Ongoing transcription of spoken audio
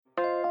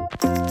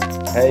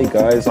Hey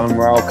guys, I'm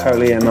Raoul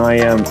Coley and I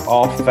am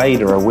off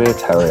Vader, a weird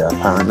terrier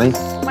apparently.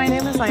 My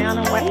name is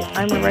Ayana White.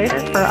 I'm a writer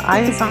for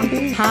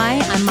iZombie. Hi,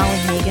 I'm Molly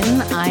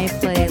Hagan. I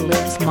play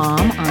Liv's mom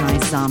on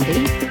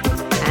iZombie.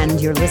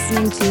 And you're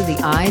listening to the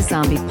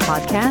iZombie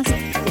podcast.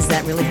 Is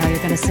that really how you're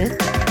going to sit?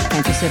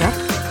 Can't you sit up?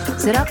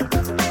 Sit up.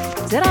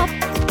 Sit up.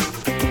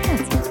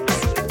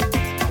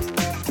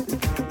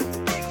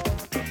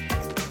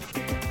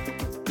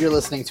 You're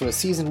listening to a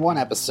Season 1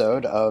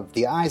 episode of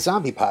the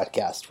iZombie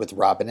podcast with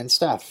Robin and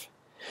Steph.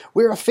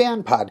 We're a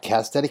fan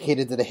podcast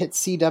dedicated to the hit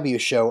CW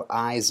show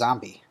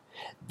iZombie.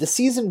 The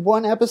Season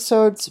 1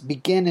 episodes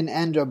begin and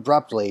end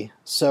abruptly,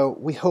 so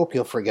we hope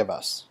you'll forgive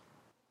us.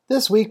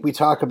 This week we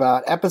talk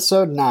about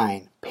Episode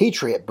 9,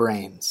 Patriot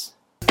Brains.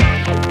 We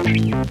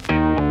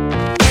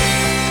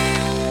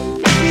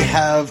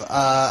have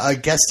a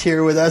guest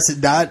here with us,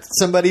 not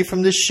somebody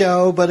from the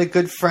show, but a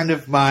good friend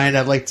of mine.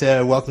 I'd like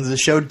to welcome to the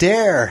show,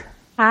 Dare.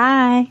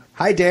 Hi.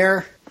 Hi,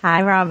 Dare.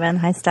 Hi, Robin.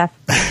 Hi, Steph.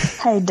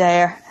 Hey,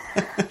 Dare.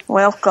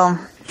 Welcome.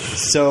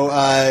 So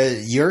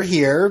you're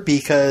here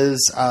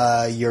because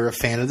you're a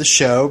fan of the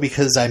show,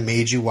 because I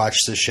made you watch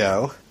the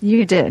show.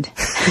 You did.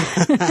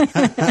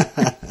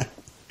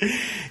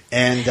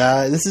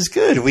 And this is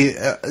good.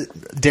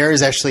 Dare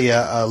is actually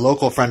a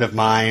local friend of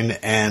mine,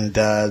 and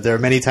there are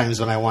many times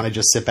when I want to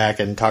just sit back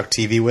and talk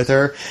TV with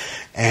her,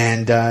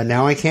 and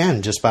now I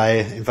can, just by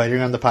inviting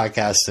her on the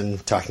podcast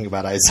and talking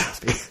about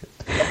iZombie.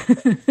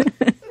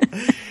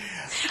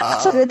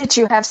 It's good that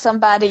you have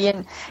somebody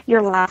in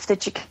your life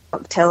that you can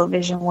talk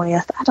television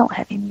with. I don't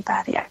have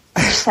anybody. I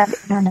just have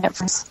internet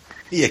friends.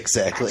 Yeah,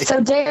 exactly. So,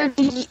 Dare,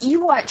 do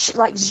you watch,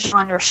 like,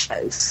 genre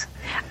shows?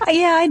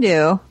 Yeah, I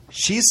do.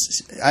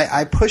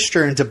 I pushed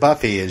her into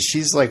Buffy, and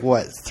she's like,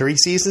 what, 3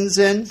 seasons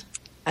in?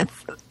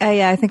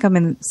 Yeah, I think I'm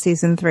in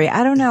season 3.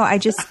 I don't know. I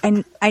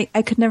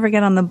could never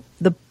get on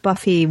the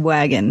Buffy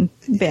bandwagon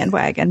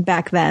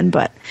back then,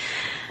 but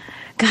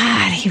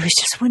God, he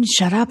just wouldn't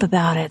shut up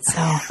about it.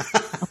 So,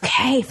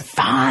 okay,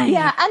 fine.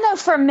 Yeah, I know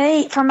for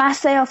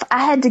myself,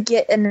 I had to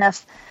get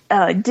enough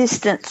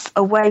distance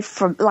away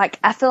from, like,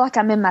 I feel like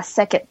I'm in my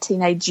second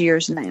teenage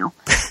years now.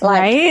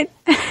 Like, right?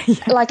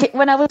 Like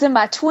when I was in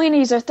my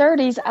 20s or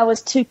 30s, I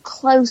was too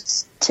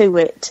close to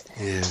it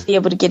to be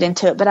able to get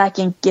into it, but I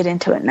can get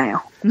into it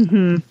now.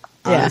 Mm-hmm.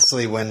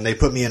 Honestly, when they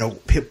put me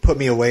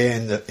away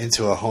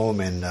into a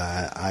home, and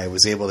I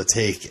was able to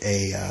take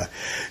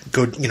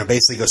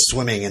basically go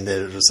swimming, and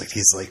there was like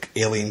these like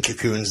alien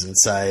cocoons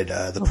inside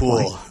the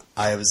pool. Boy.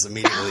 I was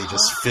immediately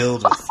just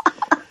filled with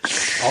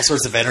all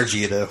sorts of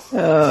energy to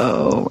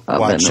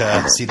watch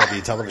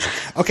CW television.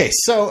 Okay,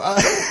 so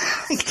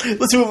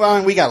let's move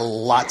on. We got a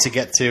lot to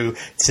get to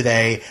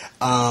today.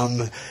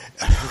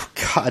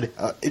 God,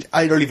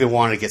 I don't even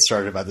want to get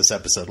started about this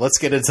episode. Let's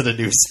get into the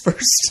news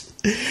first.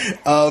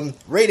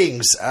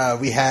 Ratings.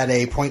 We had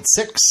a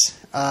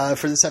 0.6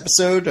 for this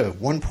episode.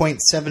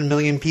 1.7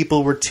 million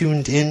people were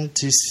tuned in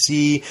to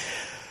see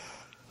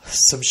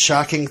some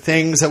shocking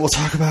things that we'll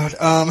talk about.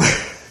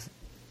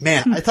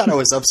 Man, I thought I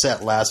was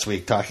upset last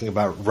week talking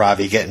about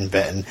Ravi getting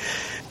bitten,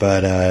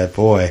 but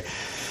boy.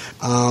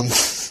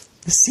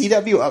 The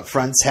CW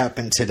upfronts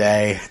happened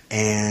today,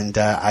 and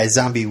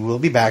iZombie will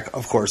be back.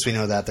 Of course, we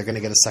know that. They're going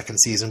to get a second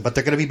season, but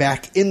they're going to be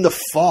back in the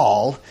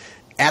fall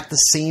at the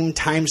same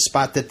time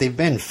spot that they've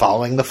been,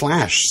 following The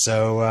Flash.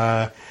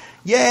 So,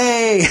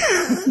 yay!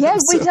 Yeah,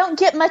 we don't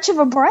get much of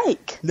a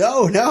break.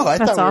 No.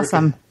 That's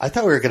awesome. I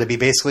thought we were going to be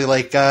basically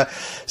like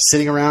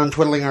sitting around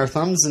twiddling our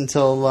thumbs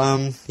until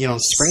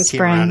spring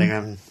came around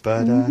again.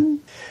 But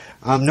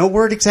no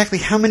word exactly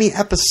how many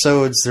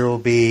episodes there will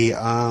be.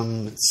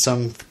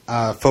 Some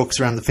folks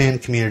around the fan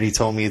community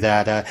told me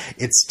that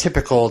it's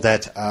typical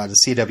that the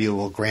CW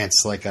will grant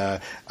like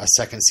a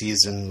second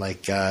season,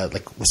 like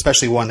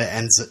especially one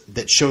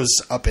that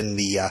shows up in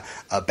the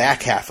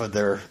back half of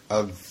the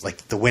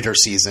winter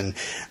season.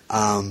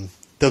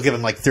 They'll give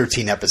them like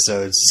 13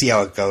 episodes, see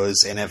how it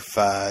goes, and if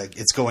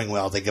it's going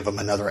well, they give them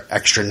another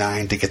extra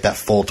 9 to get that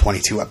full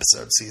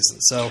 22-episode season.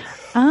 So,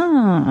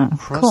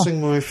 crossing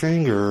my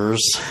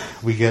fingers,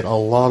 we get a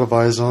lot of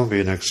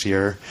iZombie next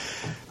year,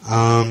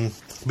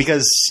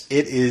 because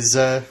it is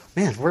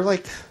we're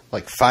like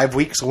 5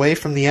 weeks away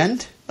from the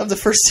end of the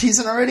first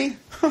season already.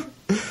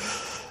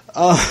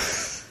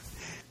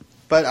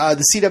 But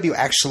the CW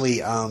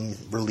actually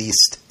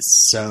released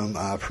some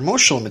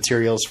promotional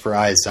materials for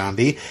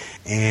iZombie,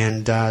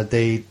 and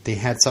they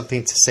had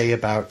something to say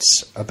about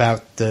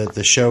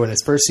the show in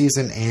its first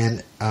season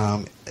and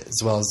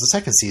as well as the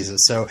second season.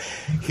 So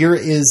here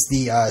is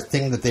the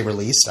thing that they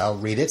released. I'll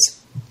read it.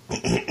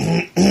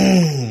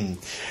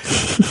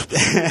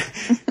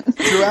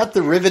 Throughout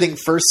the riveting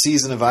first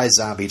season of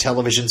iZombie,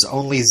 television's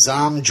only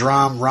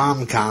zom-drom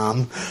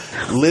rom-com,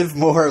 Liv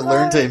Moore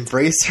learned to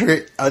embrace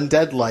her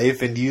undead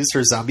life and use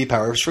her zombie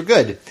powers for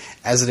good.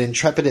 As an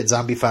intrepid and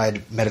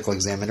zombified medical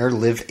examiner,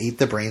 Liv ate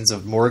the brains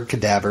of morgue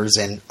cadavers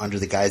and, under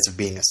the guise of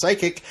being a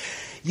psychic,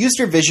 used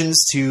her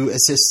visions to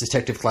assist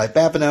Detective Clive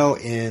Babineau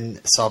in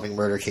solving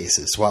murder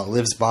cases, while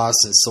Liv's boss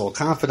and sole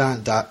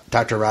confidant,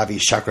 Dr. Ravi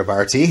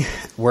Chakrabarti,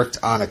 worked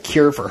on a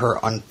cure for her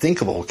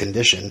unthinkable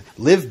condition.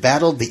 Liv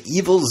battled the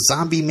evil,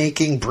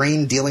 zombie-making,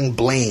 brain-dealing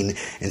Blaine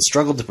and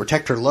struggled to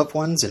protect her loved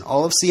ones in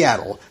all of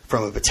Seattle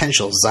from a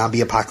potential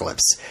zombie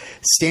apocalypse.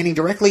 Standing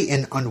directly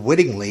and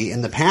unwittingly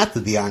in the path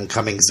of the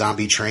oncoming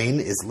zombie train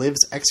is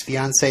Liv's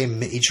ex-fiancée,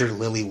 Major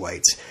Lily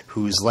White,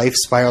 whose life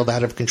spiraled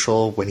out of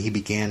control when he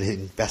began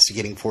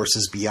investigating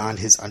forces beyond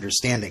his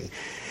understanding.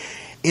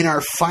 In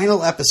our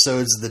final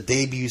episodes of the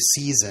debut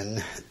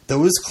season,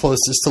 those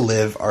closest to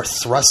Liv are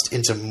thrust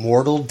into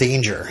mortal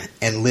danger,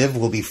 and Liv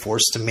will be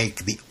forced to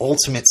make the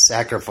ultimate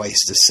sacrifice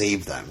to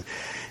save them.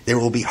 There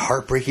will be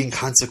heartbreaking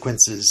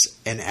consequences,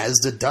 and as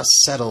the dust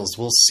settles,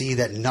 we'll see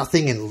that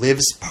nothing in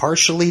Liv's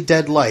partially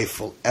dead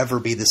life will ever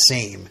be the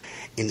same.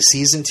 In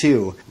Season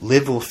 2,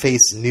 Liv will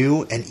face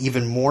new and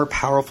even more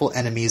powerful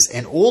enemies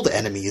and old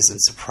enemies in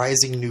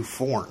surprising new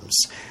forms.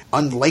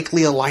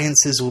 Unlikely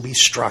alliances will be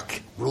struck,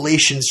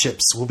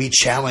 relationships will be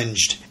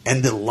challenged,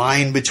 and the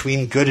line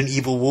between good and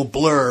evil will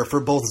blur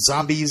for both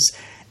zombies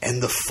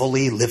and the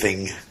fully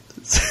living.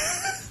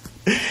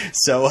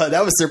 So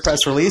that was their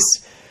press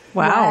release.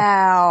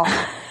 Wow.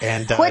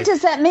 And what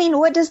does that mean?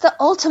 What does the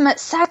ultimate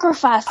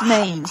sacrifice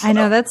mean? I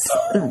know that's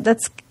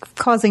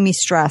causing me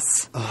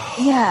stress.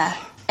 Yeah.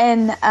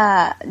 And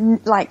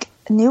like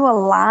new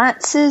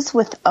alliances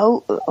with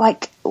will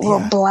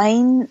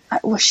Blaine,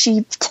 will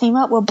she team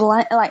up with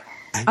Blaine? Like,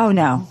 oh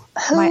no,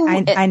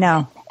 I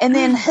know. And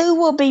then who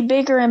will be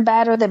bigger and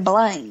badder than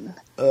Blaine?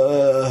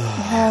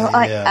 Yeah.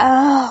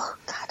 Oh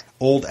God.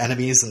 Old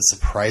enemies in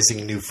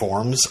surprising new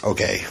forms.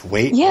 Okay,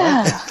 wait.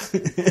 Yeah.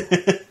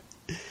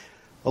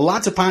 A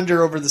lot to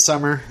ponder over the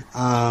summer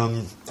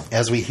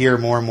as we hear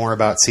more and more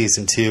about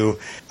Season 2.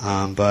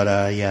 But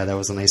that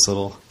was a nice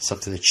little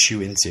something to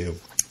chew into.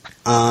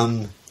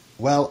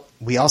 Well,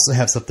 we also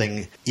have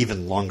something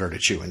even longer to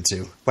chew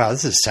into. Wow,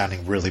 this is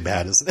sounding really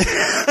bad, isn't it?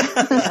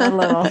 A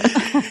little.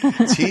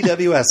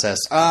 TWSS.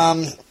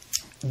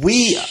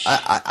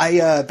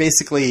 I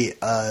basically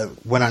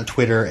went on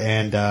Twitter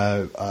and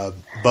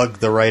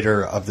bugged the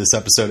writer of this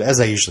episode, as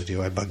I usually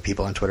do. I bug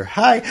people on Twitter.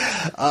 Hi!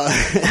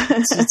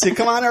 To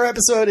come on our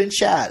episode and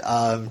chat.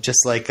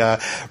 Just like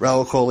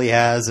Raul Coley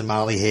has, and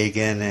Molly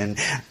Hagan, and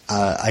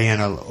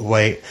Ayanna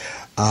White.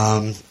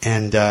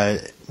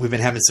 And we've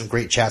been having some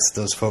great chats with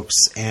those folks.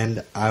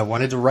 And I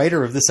wanted the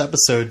writer of this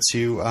episode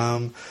to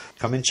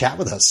come and chat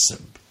with us.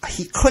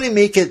 He couldn't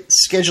make it,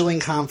 scheduling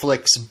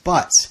conflicts,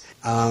 but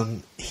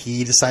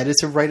he decided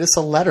to write us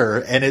a letter,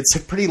 and it's a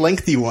pretty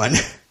lengthy one.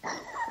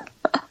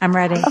 I'm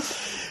ready.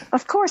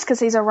 Of course, because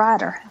he's a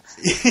writer.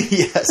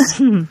 Yes.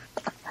 And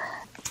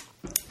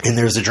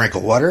there's a drink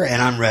of water,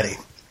 and I'm ready.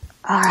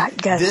 All right,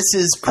 good. This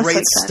is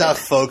great stuff,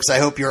 folks. I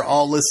hope you're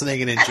all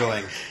listening and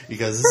enjoying,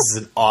 because this is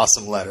an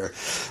awesome letter.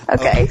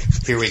 Okay.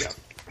 Here we go.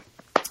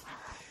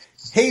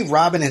 Hey,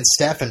 Robin and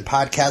Steph and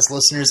podcast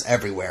listeners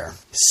everywhere.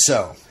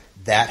 So,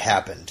 that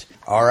happened.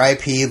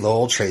 R.I.P.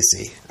 Lowell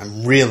Tracy.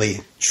 I'm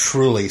really,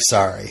 truly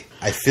sorry.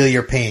 I feel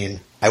your pain.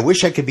 I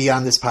wish I could be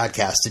on this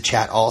podcast to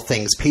chat all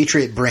things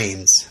Patriot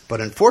Brains, but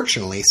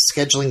unfortunately,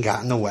 scheduling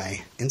got in the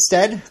way.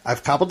 Instead,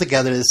 I've cobbled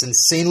together this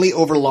insanely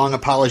overlong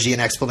apology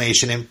and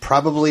explanation, and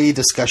probably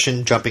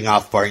discussion jumping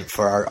off point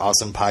for our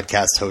awesome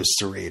podcast hosts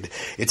to read.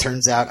 It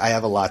turns out I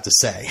have a lot to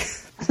say.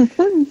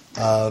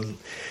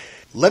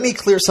 Let me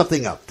clear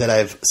something up that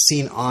I've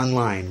seen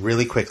online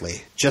really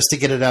quickly, just to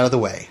get it out of the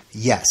way.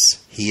 Yes,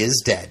 he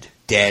is dead.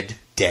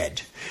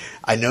 Dead.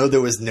 I know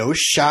there was no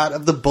shot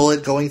of the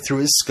bullet going through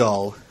his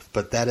skull,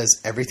 but that has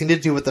everything to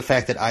do with the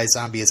fact that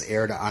iZombie is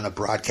aired on a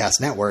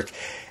broadcast network,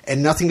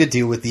 and nothing to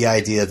do with the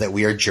idea that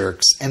we are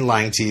jerks and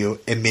lying to you,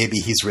 and maybe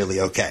he's really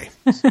okay.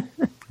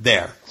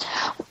 There.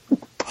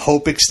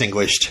 Hope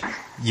extinguished.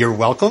 You're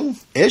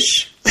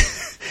welcome-ish?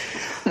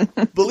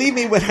 Believe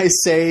me when I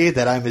say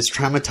that I'm as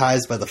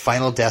traumatized by the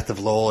final death of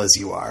Lowell as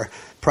you are.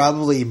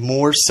 Probably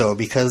more so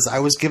because I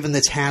was given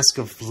the task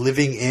of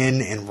living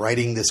in and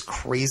writing this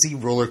crazy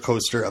roller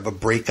coaster of a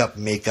breakup,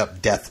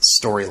 makeup, death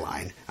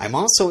storyline. I'm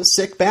also a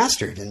sick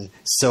bastard, and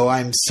so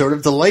I'm sort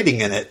of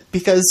delighting in it.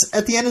 Because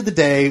at the end of the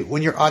day,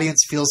 when your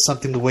audience feels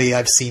something the way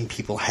I've seen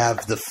people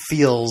have the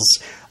feels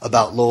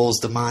about Lowell's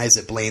demise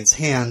at Blaine's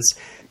hands,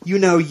 you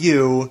know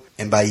you,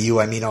 and by you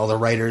I mean all the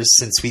writers,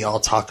 since we all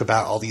talk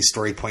about all these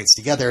story points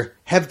together,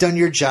 have done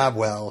your job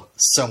well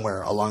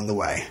somewhere along the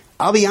way.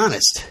 I'll be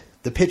honest,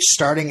 the pitch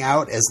starting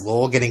out as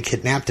Lowell getting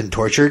kidnapped and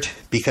tortured,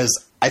 because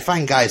I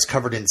find guys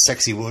covered in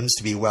sexy wounds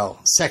to be, well,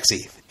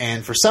 sexy,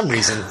 and for some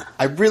reason,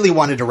 I really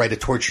wanted to write a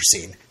torture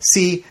scene.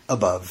 See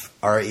above,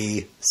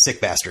 R.E.,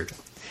 sick bastard.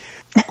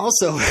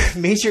 Also,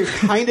 Major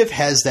kind of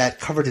has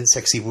that covered in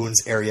sexy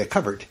wounds area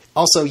covered.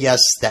 Also, yes,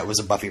 that was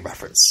a Buffy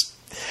reference.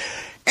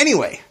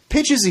 Anyway,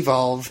 pitches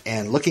evolve,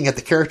 and looking at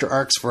the character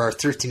arcs for our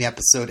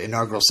 13-episode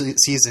inaugural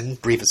season,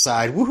 brief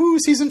aside, woohoo,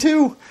 Season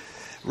 2!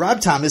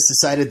 Rob Thomas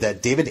decided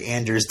that David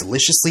Anders'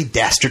 deliciously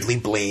dastardly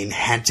Blaine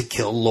had to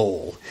kill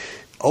Lowell.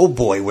 Oh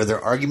boy, were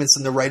there arguments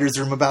in the writer's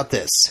room about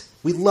this.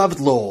 We loved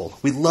Lowell.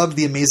 We loved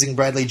the amazing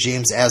Bradley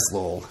James as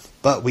Lowell.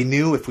 But we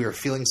knew if we were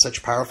feeling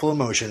such powerful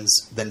emotions,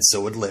 then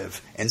so would Liv,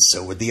 and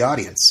so would the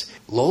audience.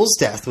 Lowell's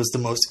death was the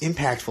most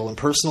impactful and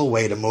personal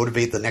way to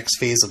motivate the next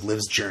phase of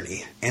Liv's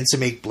journey, and to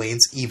make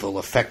Blaine's evil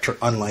affect her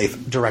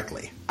unlife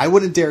directly. I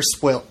wouldn't dare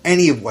spoil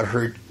any of what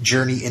her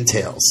journey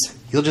entails.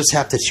 You'll just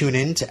have to tune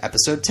in to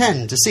episode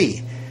 10 to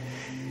see.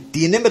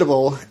 The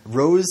inimitable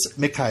Rose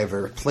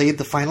McIver played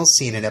the final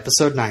scene in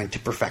episode 9 to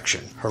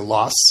perfection. Her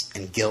loss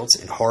and guilt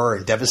and horror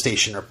and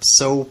devastation are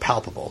so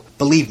palpable.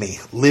 Believe me,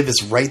 Liv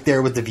is right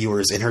there with the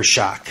viewers in her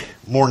shock,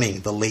 mourning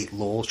the late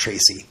Lowell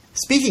Tracy.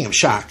 Speaking of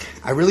shock,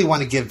 I really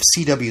want to give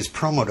CW's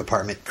promo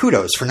department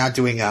kudos for not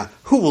doing a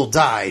Who Will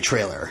Die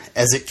trailer,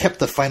 as it kept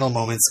the final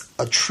moments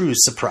a true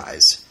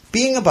surprise.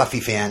 Being a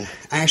Buffy fan,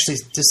 I actually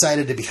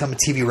decided to become a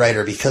TV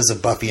writer because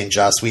of Buffy and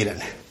Joss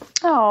Whedon.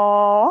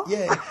 Aww.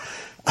 Yay.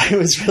 I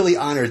was really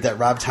honored that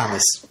Rob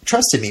Thomas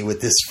trusted me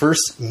with this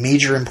first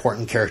major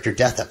important character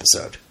death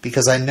episode,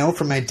 because I know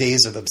from my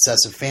days of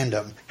obsessive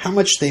fandom how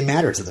much they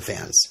matter to the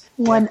fans.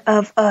 One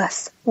of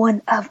us.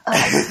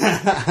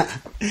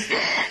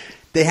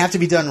 They have to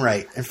be done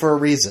right, and for a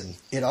reason.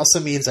 It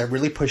also means I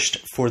really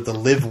pushed for the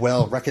live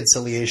well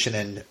reconciliation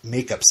and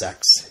makeup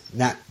sex.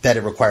 Not that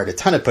it required a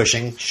ton of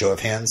pushing, show of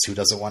hands, who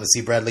doesn't want to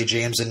see Bradley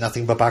James in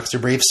nothing but boxer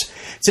briefs,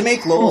 to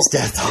make Lowell's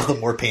death all the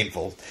more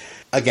painful.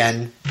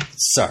 Again,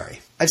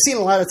 sorry. I've seen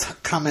a lot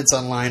of comments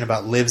online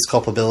about Liv's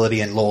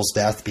culpability in Lowell's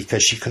death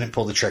because she couldn't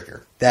pull the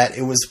trigger. That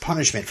it was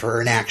punishment for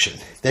her inaction.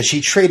 That she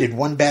traded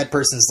one bad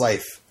person's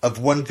life of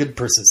one good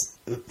person's...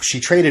 She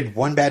traded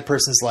one bad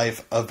person's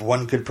life of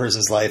one good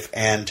person's life,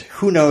 and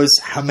who knows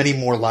how many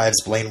more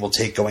lives Blaine will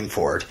take going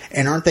forward.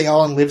 And aren't they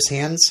all in Liv's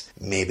hands?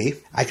 Maybe.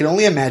 I can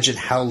only imagine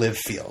how Liv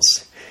feels.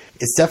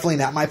 It's definitely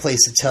not my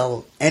place to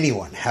tell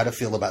anyone how to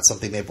feel about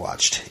something they've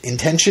watched.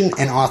 Intention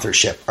and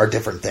authorship are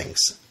different things.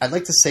 I'd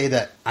like to say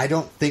that I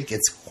don't think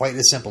it's quite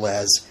as simple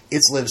as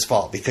it's Liv's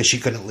fault because she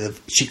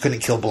couldn't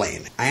kill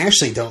Blaine. I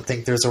actually don't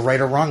think there's a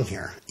right or wrong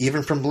here,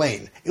 even from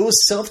Blaine. It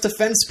was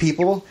self-defense,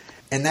 people.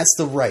 And that's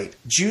the right,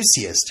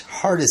 juiciest,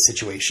 hardest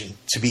situation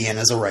to be in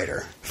as a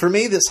writer. For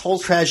me, this whole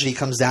tragedy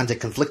comes down to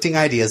conflicting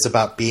ideas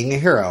about being a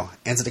hero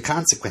and to the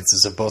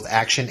consequences of both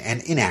action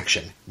and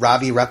inaction.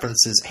 Robbie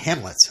references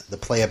Hamlet, the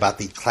play about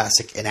the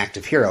classic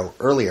inactive hero,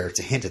 earlier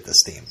to hint at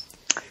this theme.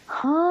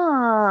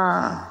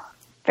 Huh.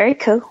 Very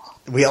cool.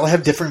 We all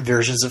have different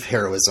versions of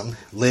heroism.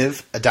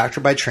 Liv, a doctor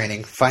by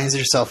training, finds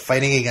herself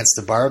fighting against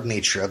the borrowed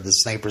nature of the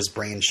sniper's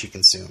brain she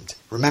consumed.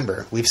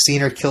 Remember, we've seen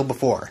her kill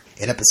before,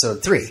 in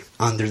episode 3,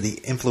 under the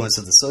influence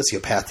of the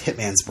sociopath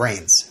Hitman's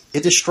brains.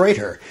 It destroyed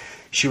her.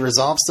 She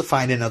resolves to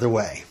find another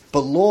way.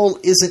 But Lowell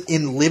isn't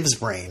in Liv's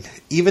brain,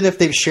 even if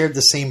they've shared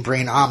the same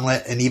brain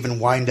omelet and even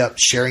wind up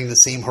sharing the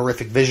same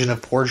horrific vision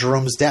of poor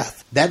Jerome's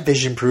death. That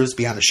vision proves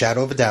beyond a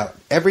shadow of a doubt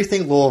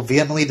everything Lowell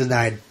vehemently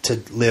denied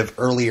to Liv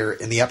earlier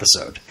in the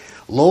episode.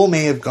 Lowell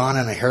may have gone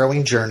on a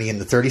harrowing journey in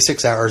the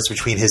 36 hours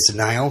between his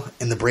denial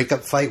and the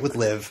breakup fight with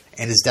Liv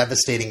and his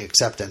devastating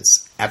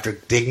acceptance after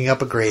digging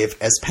up a grave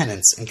as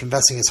penance and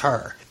confessing his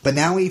horror. But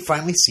now he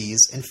finally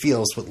sees and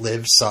feels what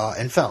Liv saw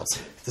and felt.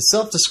 The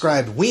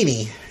self-described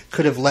weenie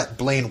could have let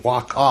Blaine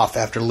walk off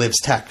after Liv's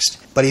text,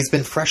 but he's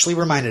been freshly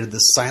reminded of the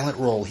silent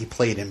role he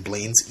played in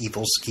Blaine's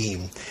evil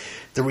scheme.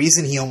 The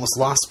reason he almost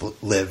lost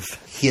Liv.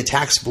 He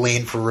attacks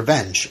Blaine for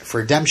revenge,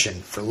 for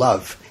redemption, for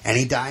love. And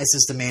he dies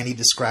as the man he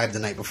described the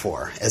night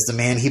before, as the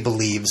man he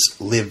believes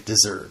Liv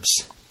deserves.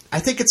 I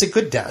think it's a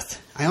good death.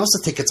 I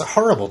also think it's a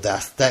horrible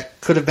death that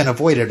could have been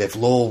avoided if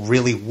Lowell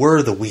really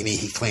were the weenie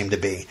he claimed to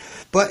be.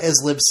 But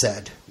as Liv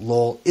said,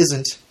 Lowell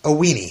isn't a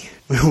weenie.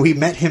 We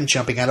met him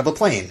jumping out of a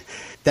plane.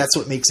 That's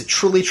what makes it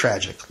truly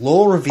tragic.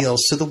 Lowell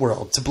reveals to the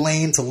world, to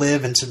Blaine, to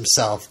Liv, and to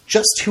himself,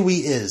 just who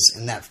he is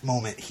in that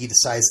moment he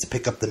decides to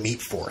pick up the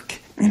meat fork,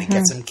 and it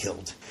gets him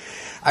killed.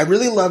 I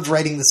really loved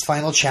writing this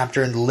final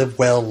chapter in the Live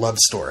Well love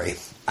story.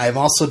 I am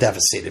also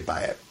devastated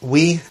by it.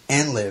 We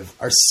and Liv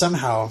are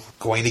somehow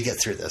going to get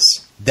through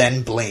this.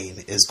 Then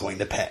Blaine is going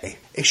to pay.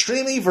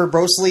 Extremely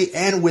verbosely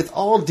and with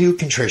all due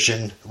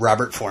contrition,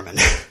 Robert Foreman.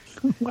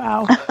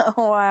 Wow.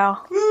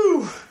 Wow.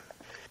 Woo!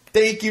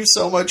 Thank you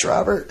so much,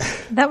 Robert.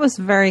 That was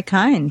very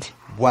kind.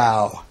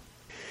 Wow.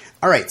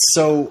 All right,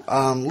 so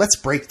let's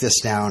break this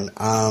down.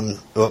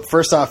 Well,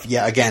 first off,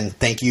 yeah, again,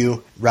 thank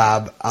you,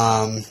 Rob.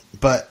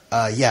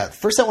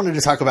 First I wanted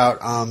to talk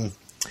about,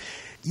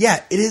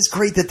 it is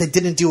great that they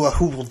didn't do a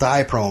Who Will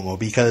Die promo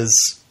because,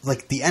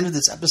 like, the end of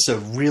this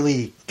episode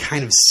really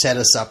kind of set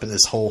us up in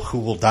this whole Who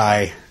Will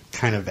Die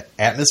kind of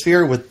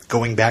atmosphere with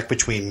going back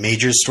between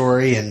Major's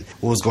story and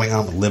what was going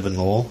on with Liv and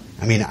Lowell.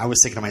 I mean, I was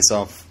thinking to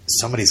myself,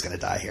 somebody's going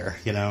to die here,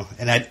 you know?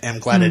 And I'm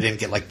glad I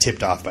didn't get, like,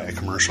 tipped off by a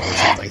commercial or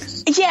something.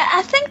 Yeah,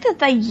 I think that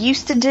they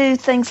used to do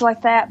things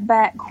like that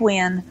back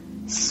when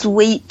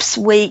sweeps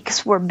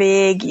weeks were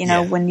big, you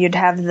know, when you'd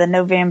have the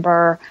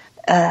November,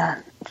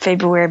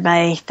 February,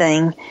 May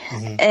thing.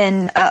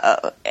 And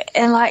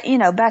like, you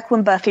know, back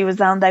when Buffy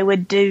was on, they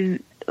would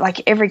do,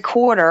 like, every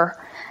quarter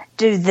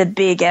do the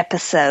big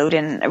episode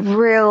and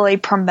really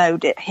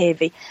promote it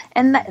heavy.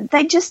 And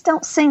they just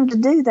don't seem to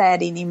do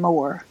that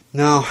anymore.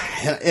 No,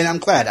 and I'm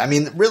glad. I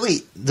mean, really,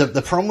 the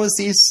promos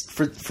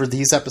for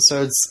these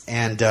episodes,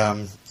 and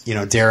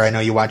Dara, I know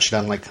you watch it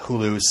on like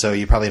Hulu, so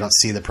you probably don't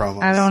see the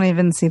promos. I don't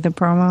even see the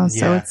promos,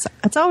 so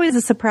it's always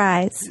a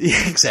surprise.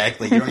 Yeah,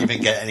 exactly. You don't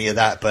even get any of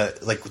that.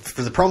 But like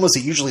for the promos,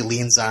 it usually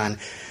leans on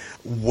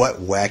what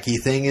wacky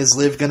thing is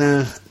Liv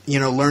gonna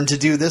learn to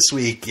do this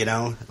week.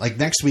 Like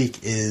next week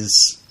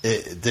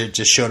they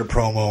just showed a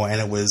promo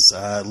and it was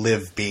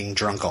Liv being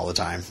drunk all the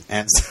time,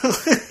 and so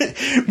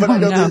but I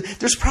know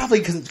there's probably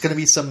going to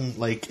be some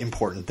like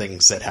important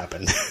things that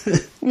happen.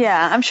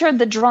 Yeah, I'm sure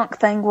the drunk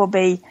thing will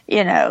be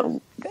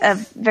a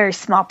very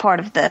small part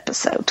of the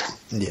episode.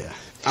 Yeah,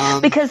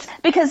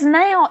 because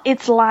now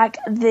it's like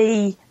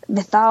the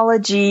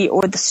mythology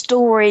or the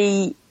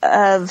story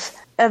of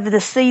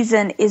the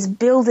season is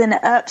building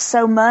up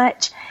so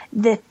much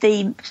that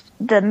the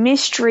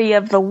mystery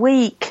of the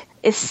week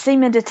is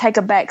seeming to take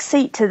a back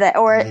seat to that,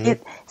 or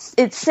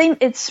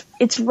it's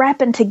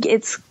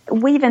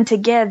weaving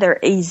together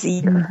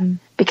easier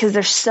because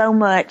there's so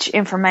much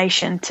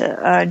information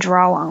to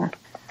draw on.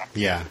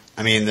 Yeah,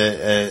 I mean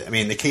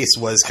the case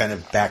was kind of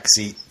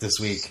backseat this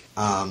week,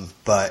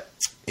 but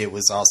it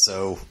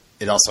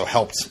also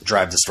helped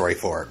drive the story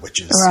forward,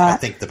 which is I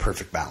think the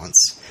perfect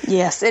balance.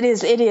 Yes, it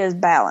is. It is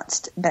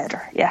balanced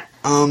better. Yeah.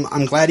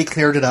 I'm glad he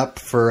cleared it up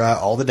for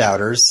all the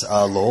doubters.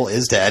 Lowell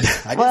is dead.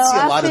 I did see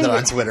a lot of that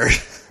on Twitter.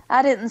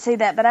 I didn't see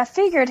that, but I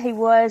figured he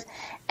was.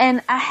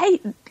 And I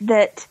hate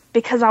that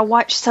because I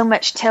watch so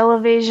much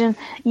television.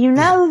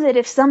 That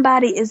if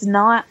somebody is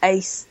not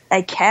a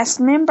cast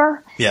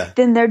member,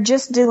 then they're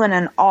just doing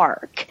an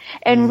arc.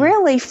 And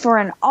really, for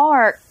an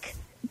arc,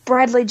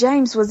 Bradley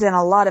James was in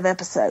a lot of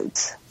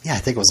episodes. Yeah, I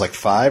think it was like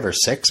 5 or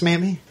 6,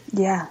 maybe.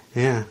 Yeah.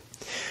 Yeah.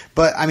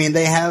 But I mean,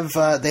 they have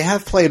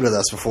played with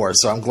us before,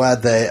 so I'm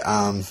glad they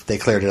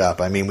cleared it up.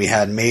 I mean, we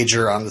had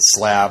Major on the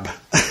slab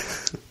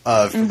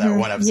for that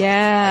one episode.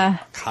 Yeah,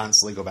 I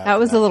constantly go back. That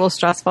was a little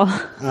stressful.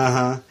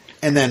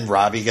 And then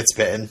Robbie gets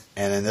bitten,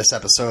 and in this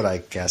episode, I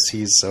guess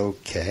he's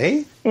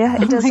okay. Yeah.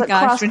 It oh my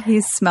gosh, when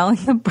he's smelling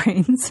the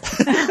brains.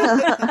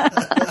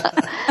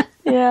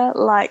 Yeah,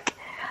 like,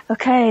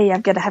 okay,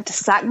 I'm gonna have to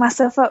psych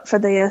myself up for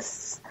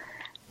this.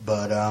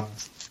 But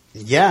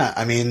yeah,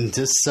 I mean,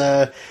 just.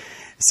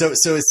 So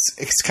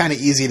it's kind of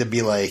easy to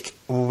be like,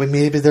 well,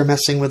 maybe they're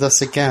messing with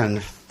us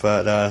again,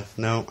 but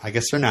no, I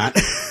guess they're not.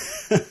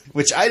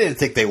 Which I didn't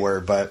think they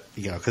were, but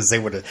because they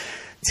would have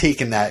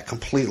taken that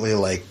completely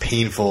like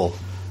painful,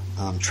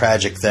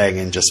 tragic thing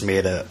and just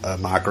made a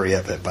mockery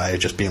of it by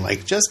just being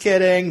like, just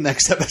kidding,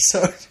 next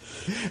episode,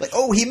 like,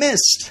 oh, he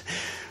missed.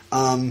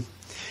 But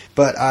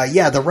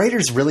the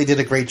writers really did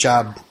a great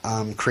job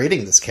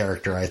creating this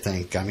character. I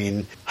think. I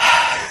mean,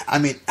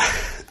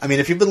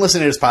 if you've been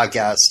listening to this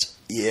podcast.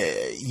 Yeah,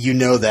 you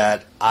know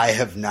that I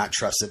have not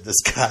trusted this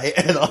guy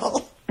at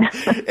all,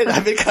 and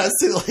I've been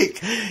constantly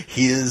like,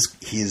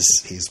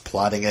 he's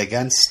plotting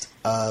against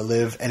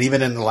Liv, and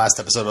even in the last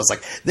episode, I was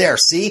like, there,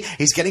 see,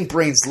 he's getting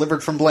brains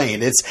delivered from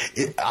Blaine.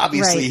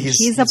 Obviously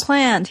he's a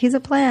plant. He's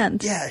a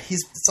plant. Yeah,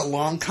 it's a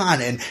long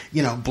con, and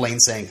Blaine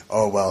saying,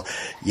 oh well,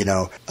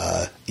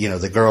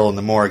 the girl in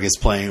the morgue is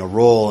playing a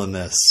role in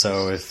this,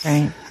 so if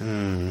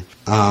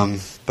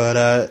But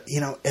at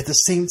the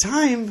same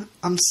time,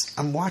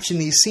 I'm watching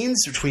these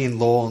scenes between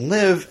Lowell and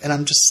Liv, and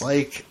I'm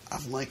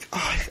like,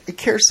 oh, I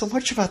care so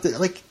much about this.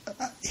 Like,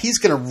 he's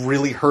gonna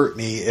really hurt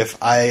me if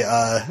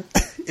I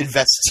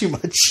invest too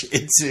much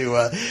into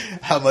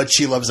how much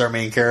he loves our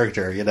main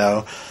character.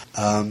 Yeah,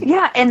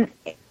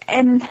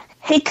 and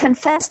he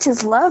confessed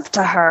his love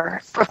to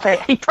her.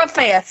 He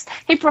professed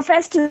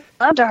his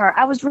love to her.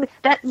 I was really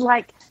that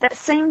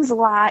seems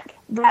like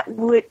that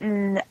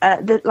wouldn't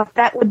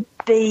that would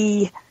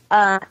be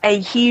a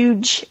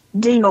huge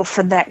deal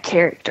for that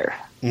character.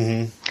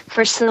 Mm-hmm.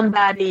 For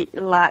somebody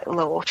like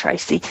Lowell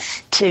Tracy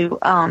to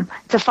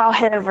fall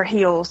head over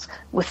heels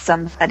with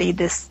somebody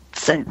this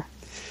soon.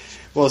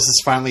 Well, this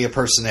is finally a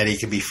person that he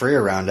can be free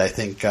around. I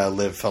think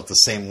Liv felt the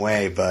same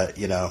way, but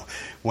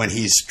when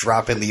he's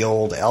dropping the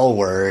old L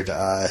word,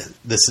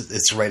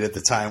 it's right at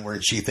the time where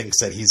she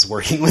thinks that he's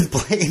working with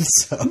Blaine.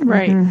 So.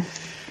 Right.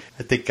 Mm-hmm.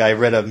 I think I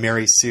read a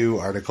Mary Sue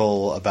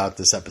article about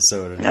this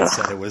episode, and it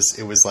said it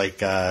was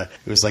like a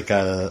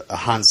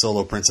Han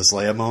Solo Princess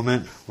Leia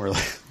moment,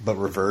 but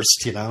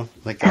reversed.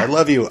 Like, I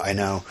love you, I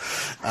know.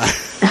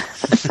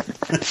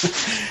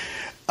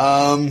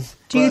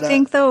 Do you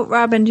think, though,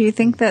 Robin? Do you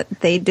think that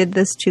they did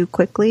this too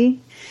quickly?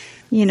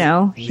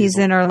 He's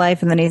in her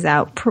life and then he's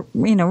out,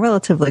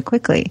 relatively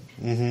quickly.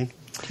 Mm-hmm.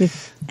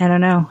 I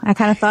don't know. I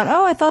kind of thought,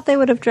 I thought they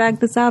would have dragged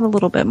this out a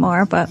little bit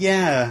more, but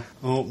yeah.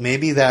 Well,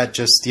 maybe that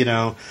just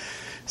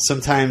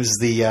sometimes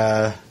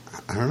I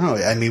don't know.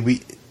 I mean,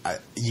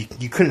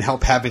 you couldn't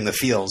help having the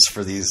feels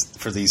for these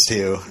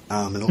two,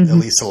 at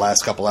least the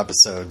last couple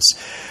episodes.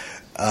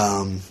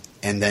 And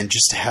then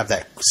just to have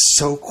that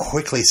so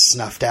quickly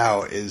snuffed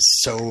out is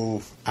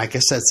so, I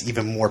guess that's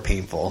even more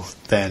painful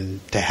than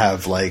to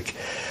have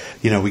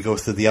we go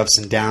through the ups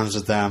and downs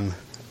with them.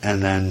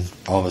 and then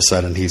all of a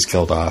sudden he's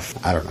killed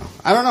off. I don't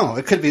know.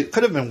 It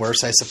could have been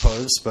worse, I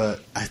suppose,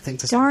 but I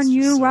think this. Darn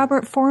you,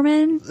 Robert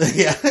Foreman.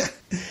 Yeah.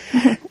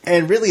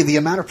 And really, the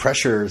amount of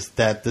pressure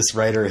that this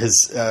writer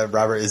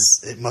Robert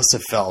must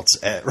have felt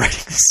at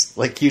writing this.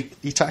 Like you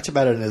talked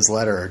about it in his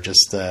letter,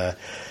 just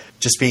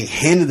being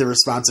handed the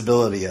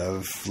responsibility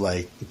of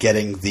like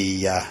getting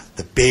the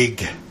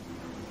big,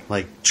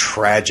 like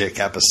tragic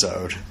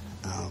episode.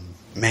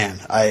 Man,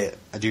 I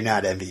do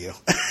not envy you.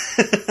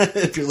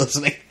 If you're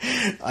listening,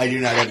 I do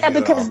not envy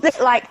you. Because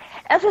like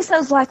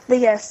episodes like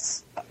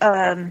this,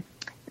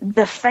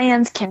 the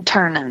fans can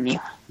turn on you.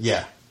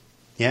 Yeah.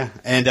 Yeah,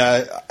 and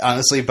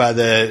honestly, by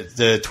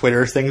the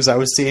Twitter things I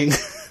was seeing,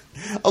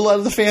 a lot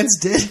of the fans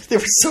did. They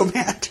were so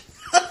mad.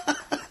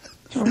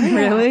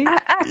 Really?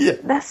 Yeah.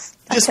 That's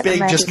just being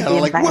just kind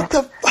of like, what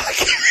the fuck?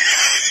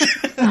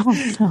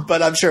 Oh, no.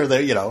 But I'm sure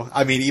that,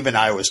 even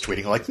I was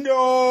tweeting like,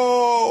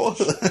 no.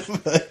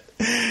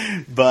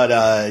 but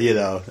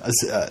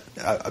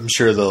I'm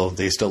sure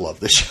they still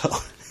love the show.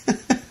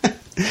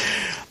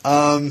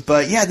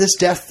 But yeah, this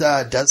death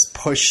does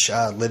push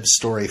Liv's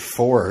story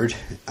forward.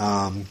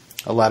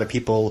 A lot of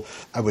people,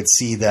 I would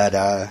see in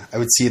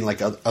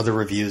like other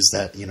reviews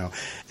that,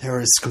 there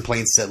was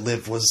complaints that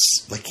Liv was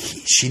like,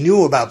 she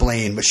knew about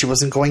Blaine, but she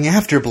wasn't going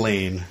after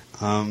Blaine.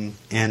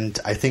 And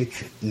I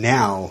think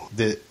now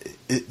this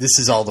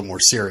is all the more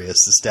serious.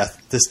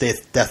 This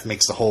death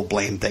makes the whole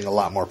Blaine thing a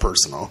lot more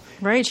personal.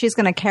 Right. She's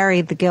going to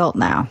carry the guilt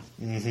now.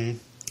 Mm-hmm.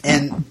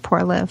 And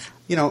poor Liv.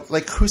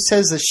 Like who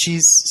says that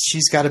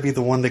she's got to be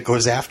the one that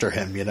goes after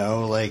him?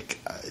 Like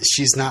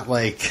she's not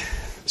like.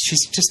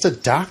 She's just a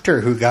doctor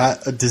who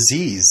got a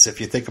disease,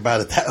 if you think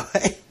about it that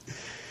way.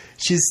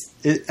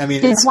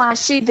 It's why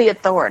she's the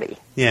authority.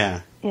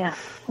 Yeah. Yeah.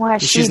 Why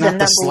she's the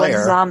number one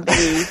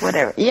zombie,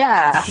 whatever.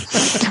 Yeah.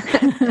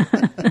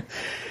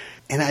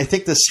 And I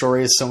think this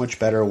story is so much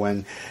better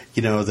when,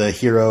 the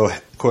hero,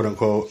 quote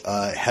unquote,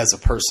 has a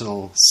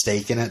personal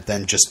stake in it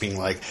than just being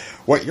like,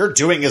 what you're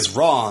doing is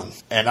wrong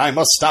and I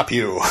must stop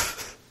you.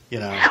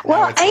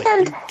 Well, and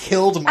like, you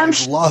killed my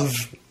love.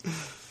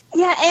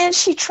 Yeah, and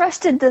she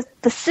trusted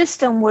the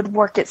system would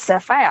work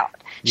itself out.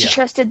 She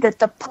trusted that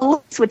the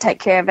police would take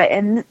care of it.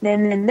 And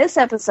then in this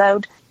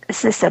episode,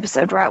 it's this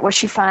episode, right, where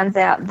she finds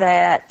out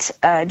that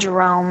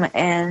Jerome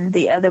and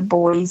the other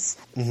boys...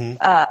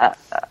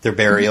 their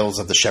burials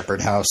at the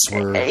Shepherd House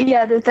were...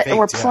 that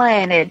were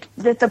planted,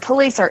 that the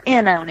police are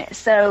in on it.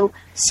 So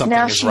something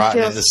now is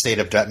rotten in the state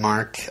of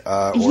Denmark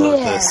or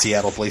the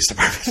Seattle Police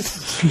Department.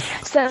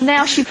 So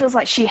now she feels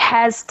like she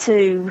has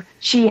to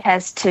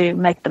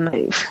make the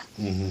move.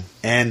 Mm-hmm.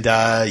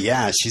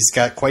 And she's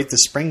got quite the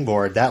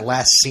springboard. That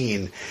last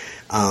scene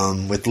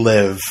with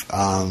Liv,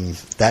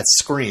 that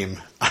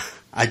scream...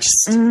 I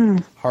just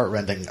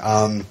heartrending.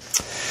 I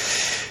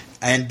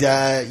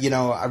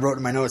wrote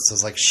in my notes, I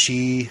was like,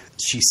 she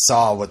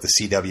saw what the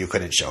CW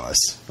couldn't show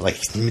us. Like,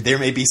 there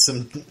may be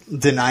some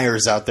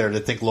deniers out there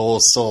that think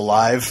Lowell's still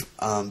alive,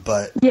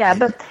 but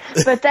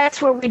but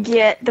that's where we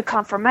get the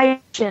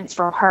confirmations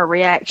from her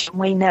reaction.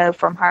 We know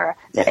from her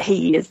that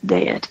he is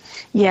dead.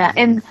 Yeah, mm-hmm.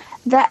 And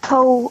that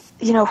whole,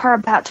 her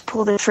about to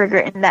pull the trigger,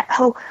 and that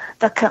whole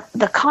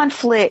the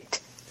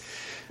conflict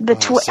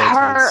between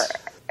her. Tense.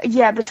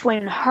 Yeah,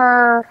 between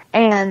her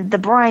and the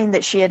brain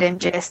that she had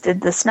ingested,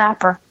 the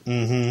sniper.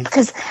 Mm-hmm.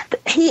 Because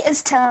he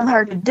is telling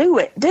her to do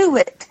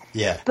it.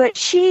 Yeah.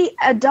 But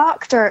a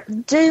doctor,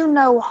 do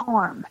no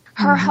harm.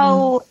 Her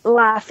whole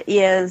life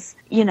is,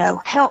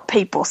 help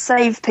people,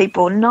 save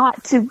people,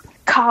 not to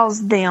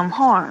cause them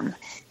harm.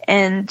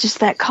 And just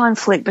that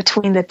conflict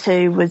between the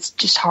two was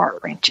just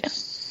heart-wrenching.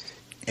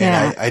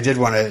 And I did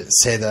want to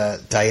say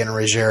that Diana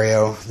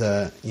Ruggiero,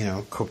 the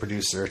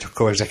co-producer,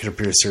 co-executive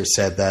producer,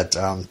 said that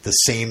the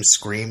same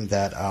scream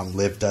that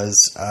Liv does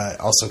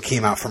also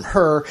came out from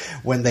her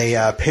when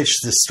they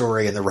pitched this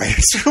story in the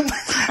writers' room.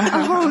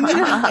 Oh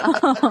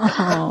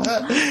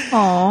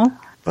no!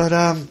 But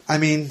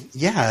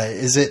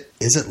is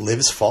it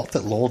Liv's fault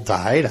that Lowell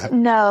died?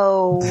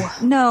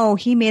 No,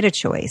 he made a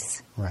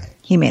choice. Right,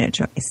 he made a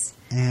choice.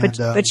 And,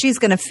 but she's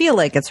going to feel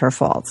like it's her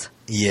fault.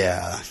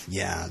 Yeah,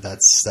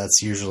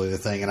 that's usually the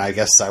thing, and I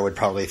guess I would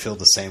probably feel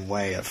the same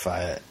way if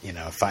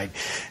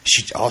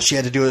all she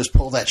had to do was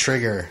pull that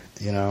trigger,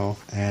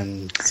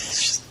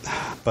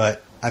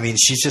 but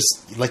she's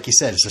just, like you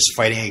said, it's just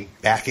fighting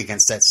back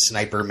against that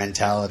sniper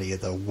mentality.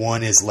 The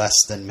one is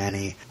less than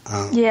many.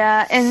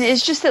 Yeah, and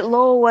it's just that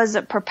Lowell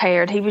wasn't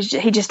prepared. He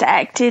just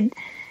acted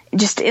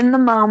just in the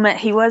moment.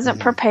 He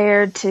wasn't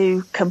prepared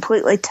to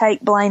completely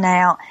take Blaine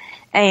out.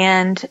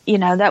 And,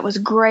 that was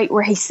great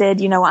where he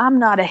said, I'm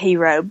not a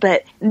hero,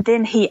 but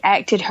then he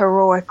acted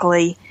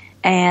heroically,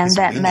 and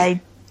that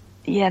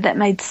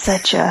made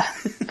such a,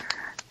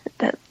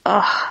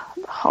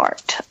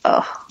 heart.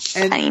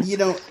 And, pain.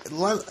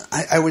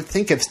 I would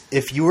think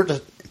if you were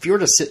to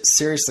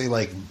seriously,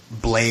 like,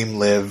 blame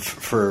Liv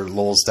for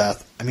Lowell's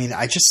death,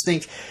 I just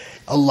think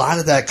a lot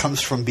of that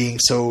comes from being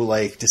so,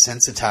 like,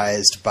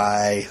 desensitized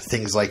by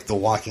things like The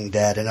Walking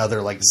Dead and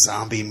other, like,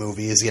 zombie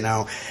movies,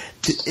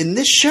 In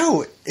this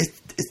show,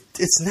 it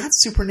it's not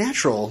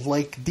supernatural.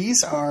 Like,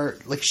 these are,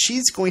 like,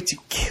 she's going to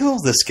kill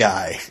this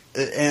guy,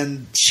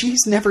 and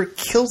she's never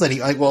killed any.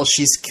 Like, well,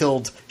 she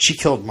killed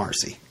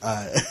Marcy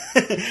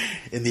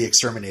in the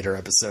Exterminator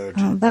episode.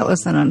 Oh, that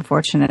was an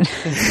unfortunate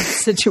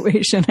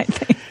situation, I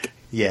think.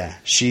 Yeah,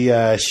 she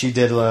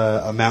did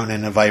a mountain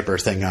and a viper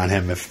thing on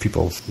him. If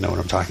people know what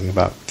I'm talking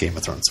about, Game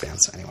of Thrones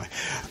fans, anyway.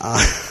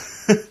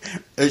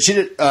 She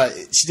did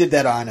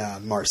that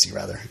on Marcy,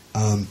 rather.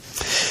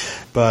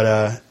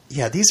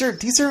 Yeah, these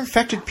are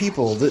infected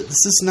people.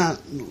 This is not,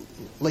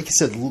 like you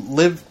said,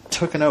 Liv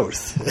took an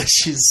oath.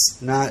 She's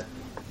not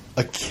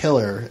a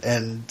killer,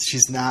 and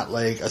she's not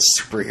like a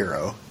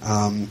superhero.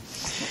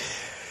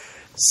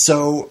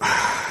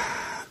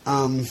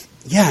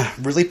 Yeah,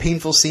 really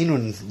painful scene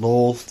when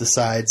Lowell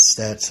decides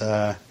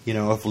that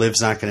if Liv's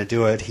not going to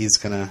do it, he's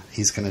gonna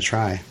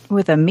try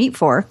with a meat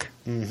fork.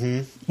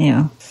 Mm-hmm.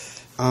 Yeah.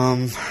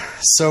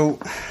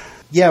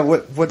 Yeah,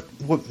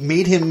 what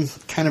made him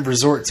kind of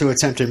resort to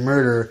attempted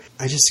murder?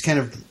 I just kind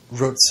of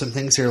wrote some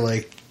things here,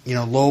 like,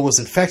 Lowell was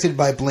infected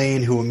by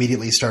Blaine, who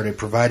immediately started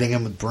providing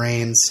him with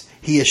brains.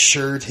 He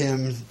assured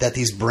him that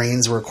these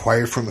brains were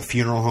acquired from a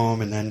funeral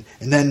home, and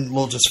then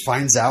Lowell just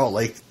finds out,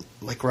 like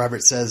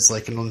Robert says,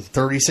 like in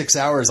 36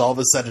 hours, all of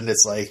a sudden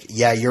it's like,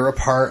 yeah, you're a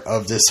part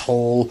of this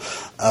whole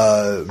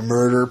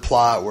murder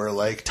plot where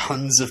like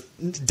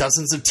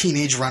dozens of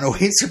teenage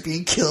runaways are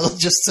being killed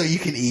just so you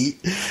can eat.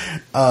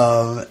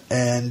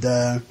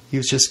 He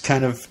was just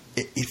kind of,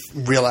 he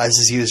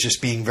realizes he was just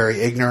being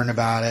very ignorant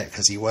about it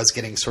because he was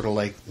getting sort of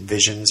like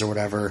visions or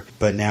whatever,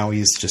 but now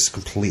he's just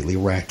completely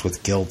wrecked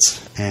with guilt.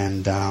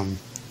 And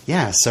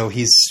yeah, so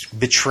he's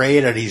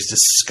betrayed and he's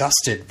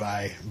disgusted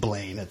by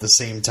Blaine at the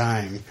same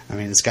time. I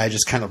mean, this guy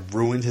just kind of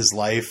ruined his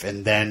life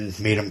and then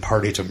made him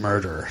party to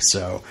murder.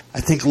 So I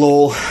think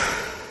Lowell,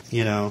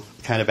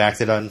 kind of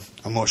acted on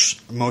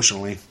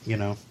emotionally,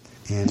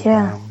 and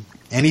yeah.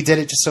 And he did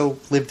it just so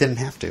Liv didn't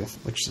have to,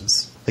 which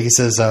is, like he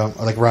says,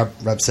 like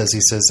Rob says, he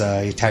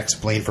attacks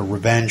Blaine for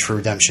revenge, for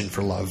redemption,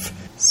 for love.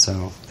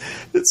 So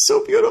it's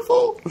so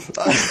beautiful.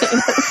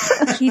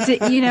 He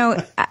did,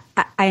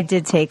 I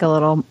did take a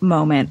little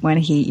moment when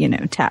he,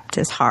 tapped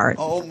his heart.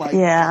 Oh my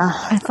yeah.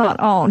 God. I thought,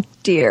 oh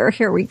dear,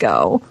 here we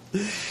go.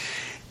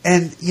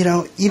 And,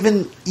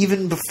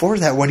 even before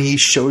that, when he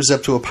shows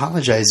up to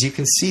apologize, you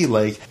can see,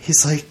 like,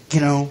 he's like,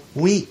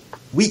 we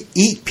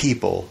eat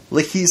people.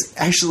 Like, he's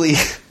actually,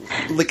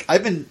 like,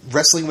 I've been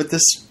wrestling with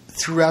this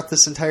throughout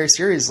this entire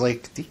series.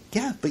 Like,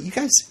 yeah, but you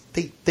guys,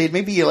 they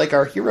may be like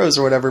our heroes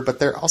or whatever, but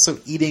they're also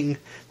eating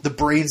the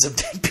brains of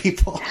dead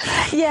people.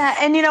 Yeah,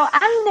 and I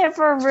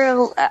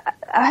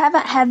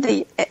haven't had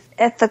the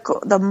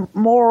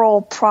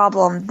moral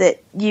problem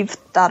that you've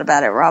thought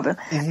about it, Robin.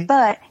 Mm-hmm.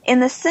 But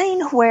in the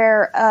scene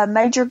where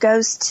Major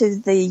goes to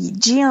the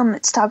gym,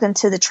 it's talking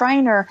to the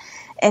trainer,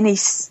 and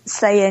he's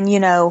saying,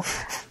 yeah,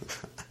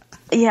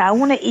 I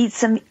want to eat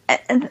some.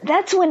 And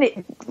that's when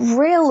it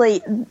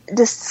really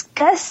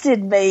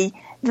disgusted me,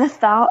 the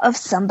thought of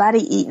somebody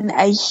eating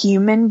a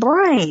human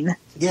brain.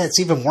 Yeah, it's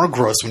even more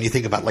gross when you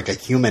think about like a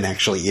human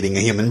actually eating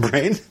a human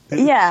brain.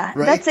 Yeah,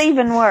 right? That's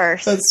even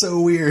worse. That's so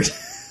weird.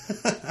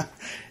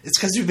 It's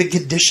because you've been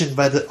conditioned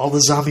by all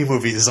the zombie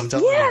movies, I'm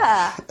telling you.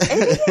 Yeah,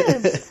 it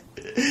is.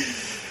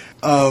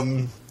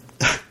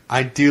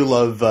 I do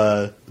love,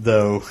 though,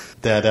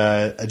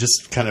 that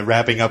just kind of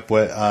wrapping up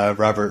what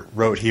Robert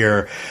wrote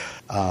here,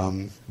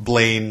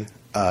 Blaine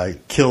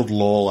killed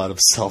Lowell out of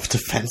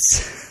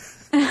self-defense.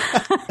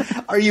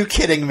 Are you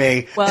kidding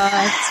me? What?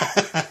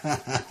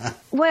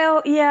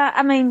 Well, yeah,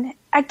 I mean,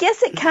 I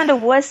guess it kind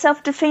of was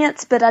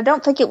self-defense, but I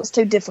don't think it was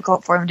too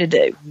difficult for him to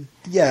do.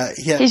 Yeah.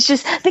 He's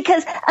just,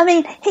 because, I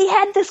mean, he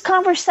had this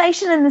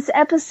conversation in this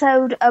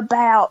episode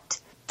about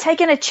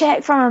taking a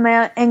check from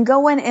him and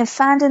going and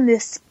finding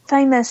this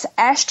famous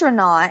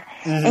astronaut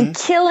and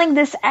killing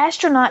this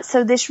astronaut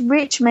so this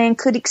rich man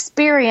could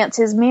experience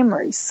his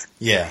memories.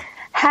 Yeah.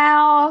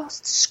 How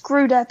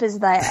screwed up is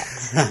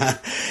that?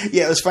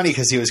 Yeah, it was funny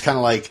because he was kind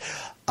of like,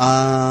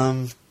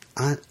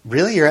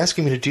 really? You're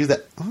asking me to do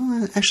that?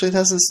 Oh, actually,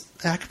 I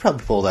could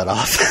probably pull that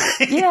off.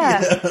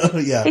 Yeah.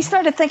 Yeah. He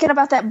started thinking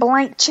about that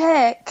blank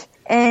check,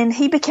 and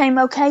he became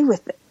okay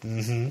with it.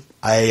 Mm-hmm.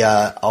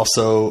 I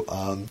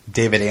also,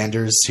 David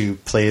Anders, who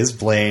plays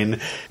Blaine,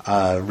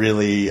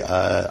 really,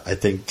 I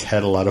think,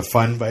 had a lot of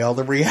fun by all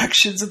the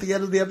reactions at the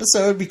end of the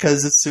episode,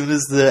 because as soon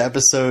as the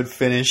episode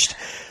finished,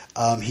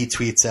 he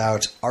tweets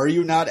out, "Are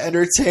you not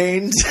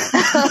entertained?"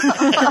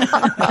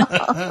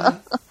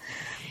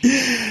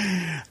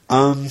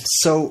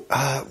 So,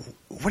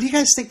 what do you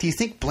guys think? Do you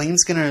think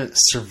Blaine's going to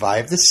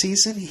survive this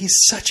season? He's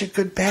such a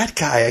good bad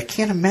guy. I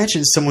can't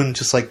imagine someone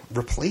just like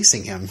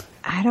replacing him.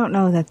 I don't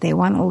know that they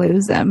want to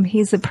lose him.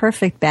 He's a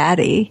perfect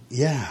baddie.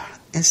 Yeah.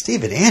 And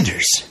David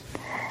Anders.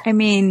 I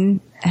mean,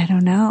 I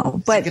don't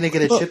know. But is he going to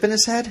get a chip in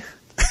his head?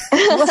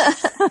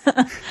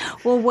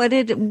 Well,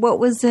 what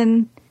was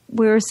in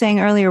we were saying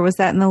earlier, was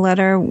that in the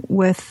letter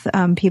with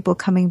people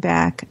coming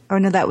back? Oh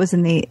no, that was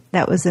in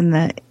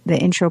the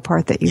intro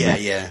part that you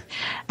read. Yeah.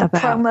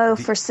 About promo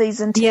for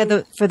season 2.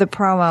 Yeah, for the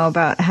promo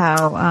about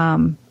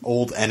how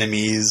old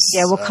enemies.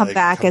 Yeah, will come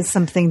back as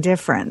something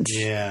different.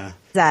 Yeah.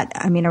 That,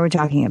 I mean, are we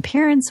talking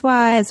appearance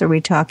wise? Are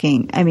we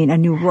talking? I mean, a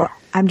new role?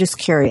 I'm just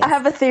curious. I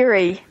have a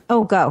theory.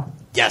 Oh, go.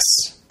 Yes.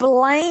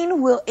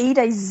 Blaine will eat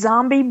a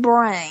zombie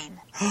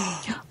brain.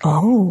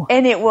 Oh.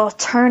 And it will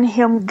turn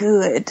him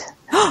good.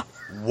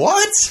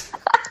 What?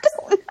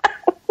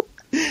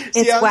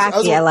 It's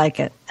wacky. I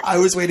like it. I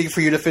was waiting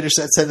for you to finish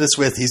that sentence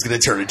with, he's going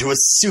to turn into a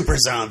super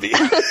zombie.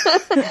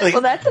 Like,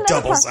 Well, that's another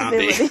double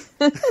zombie. possibility.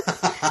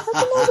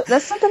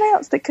 That's something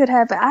else that could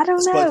happen. I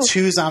don't know. But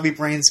 2 zombie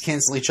brains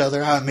cancel each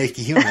other out and make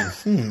you human.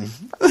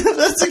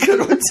 That's a good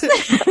one, too.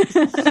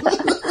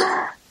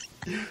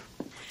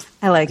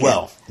 I like it.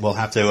 Well, we'll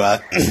have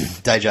to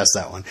digest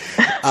that one.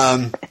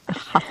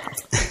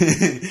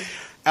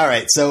 All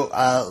right, so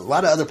a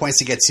lot of other points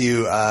to get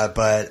to,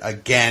 but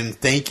again,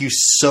 thank you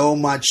so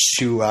much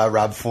to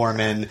Rob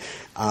Foreman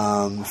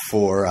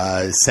for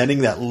sending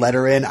that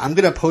letter in. I'm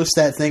going to post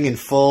that thing in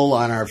full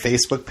on our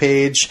Facebook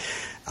page,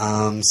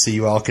 so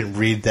you all can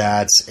read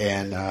that,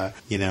 and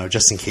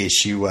just in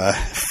case you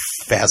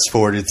fast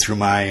forwarded through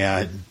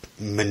my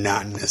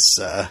monotonous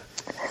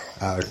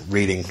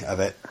reading of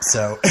it.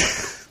 So,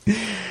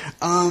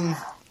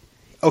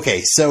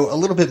 okay, so a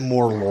little bit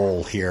more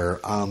lol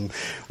here.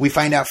 We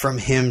find out from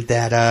him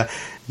that,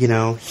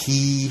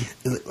 he,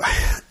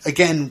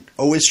 again,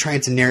 always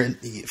trying to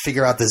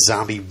figure out the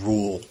zombie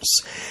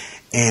rules.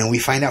 And we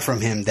find out from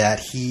him that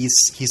he's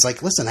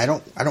like, listen, I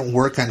don't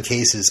work on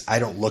cases. I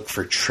don't look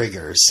for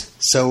triggers.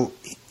 So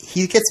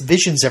he gets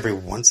visions every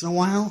once in a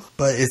while,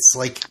 but it's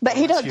like... But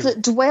he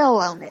doesn't dwell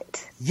on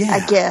it, yeah.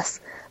 I guess,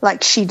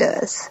 like she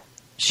does.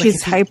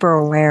 She's hyper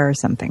aware or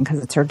something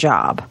because it's her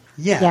job.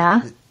 Yeah.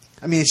 Yeah.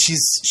 I mean,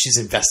 she's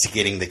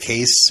investigating the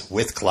case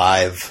with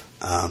Clive,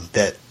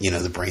 that,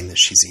 the brain that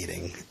she's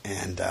eating.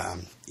 And,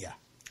 yeah.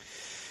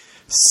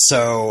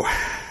 So,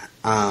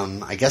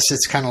 I guess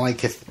it's kind of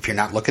like if you're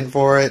not looking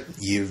for it,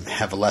 you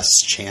have a less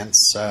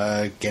chance,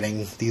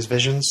 getting these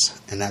visions.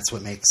 And that's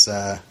what makes,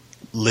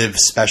 Liv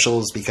special,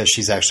 is because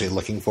she's actually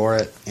looking for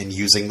it and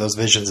using those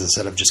visions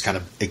instead of just kind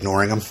of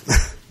ignoring them.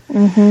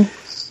 Mm-hmm.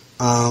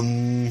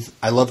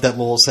 I love that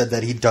Lowell said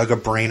that he dug a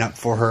brain up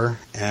for her.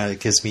 It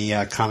gives me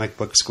a comic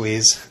book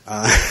squeeze.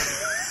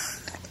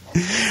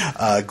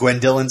 Gwen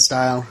Dillon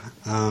style.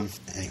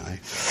 Anyway.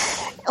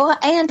 Well,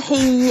 and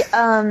he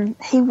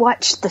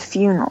watched the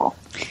funeral.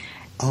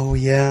 Oh,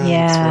 yeah.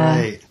 That's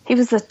right. He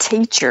was a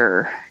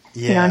teacher,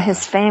 and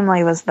his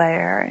family was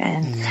there.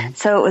 And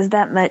so it was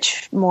that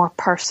much more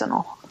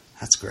personal.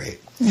 That's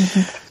great.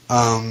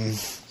 Mm-hmm.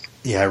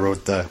 I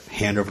wrote the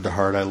hand over the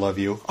heart, I love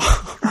you.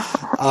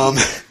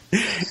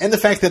 And the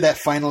fact that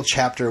final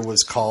chapter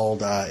was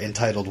called,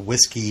 entitled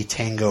Whiskey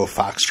Tango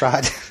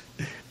Foxtrot,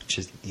 which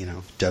is,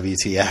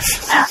 WTF.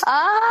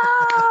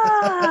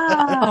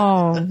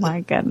 Oh,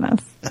 my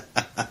goodness.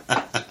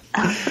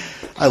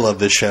 I love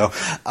this show.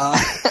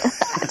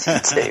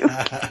 Too.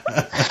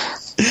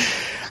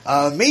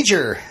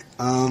 Major.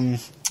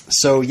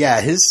 So,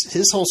 yeah,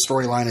 his whole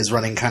storyline is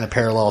running kind of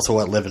parallel to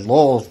what Liv and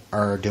Lowell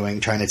are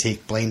doing, trying to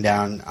take Blaine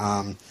down.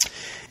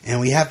 And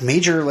we have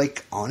Major,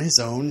 on his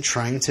own,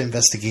 trying to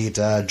investigate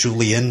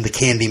Julian, the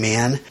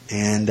Candyman.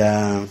 And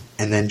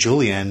then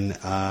Julian,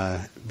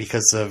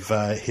 because of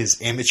his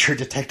amateur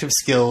detective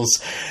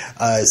skills,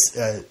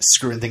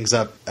 screwing things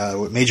up,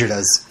 what Major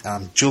does,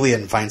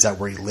 Julian finds out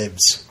where he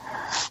lives.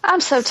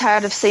 I'm so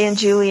tired of seeing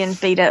Julian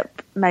beat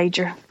up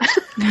Major.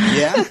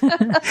 Yeah?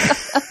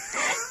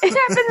 It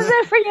happens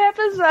every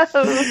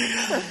episode.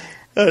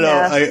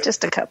 No,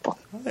 just a couple.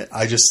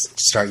 I just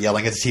start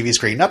yelling at the TV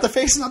screen. Not the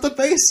face, not the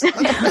face, not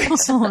the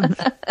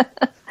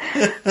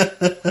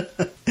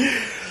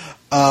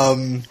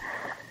face.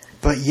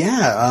 But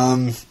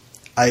yeah,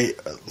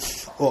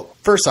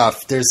 first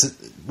off,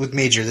 with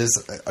Major, there's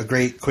a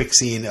great quick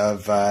scene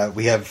of,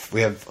 we have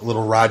a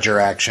little Roger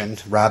action,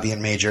 Robbie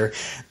and Major,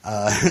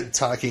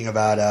 talking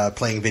about,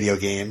 playing video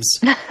games.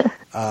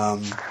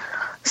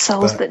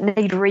 Souls that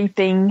need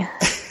reaping.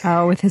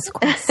 Oh, with his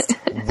quest.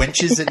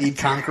 Winches that need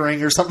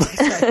conquering or something like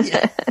that.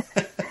 Yeah.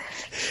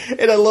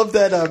 And I love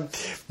that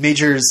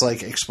Major's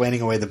explaining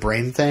away the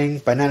brain thing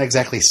by not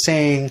exactly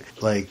saying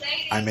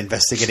I'm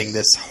investigating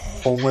this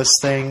homeless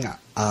thing.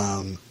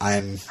 I'm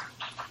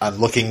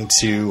looking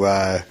to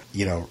I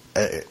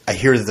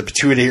hear that the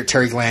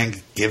pituitary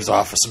gland gives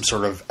off some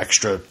sort of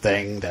extra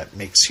thing that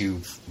makes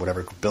you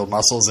build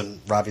muscles, and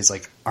Robbie's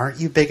like,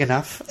 aren't you big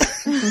enough?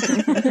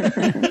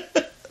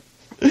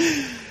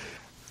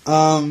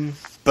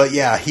 But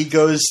yeah, he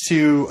goes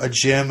to a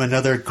gym,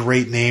 another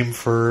great name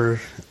for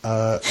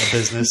a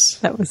business.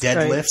 That was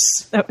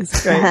Deadlifts. Great. That was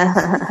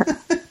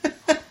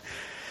great.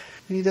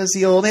 He does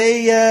the old,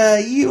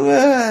 hey,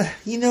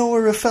 you know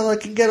where a fella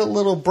can get a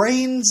little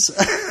brains?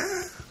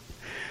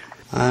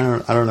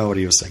 I don't know what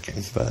he was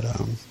thinking, but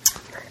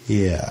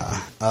yeah.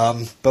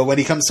 But when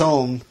he comes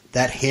home,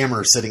 that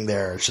hammer sitting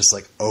there, it's just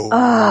like,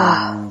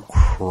 oh,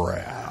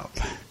 crap.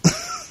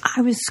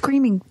 I was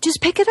screaming,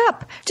 just pick it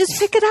up. Just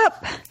pick it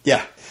up.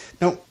 Yeah.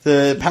 No,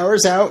 the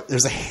power's out.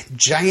 There's a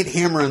giant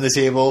hammer on the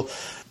table.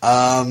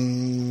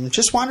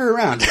 Just wander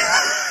around.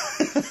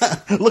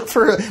 look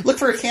for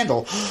a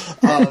candle.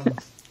 Oh,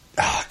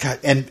 God.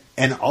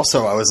 And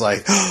also I was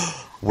like,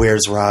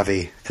 where's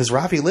Ravi? Because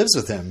Ravi lives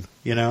with him,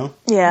 you know?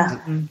 Yeah.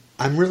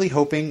 I'm really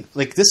hoping,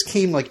 like, this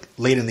came, like,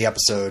 late in the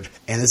episode,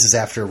 and this is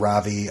after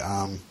Ravi,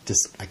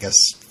 just, I guess,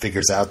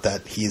 figures out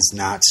that he's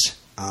not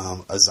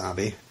a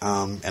zombie,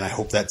 and I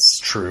hope that's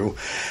true.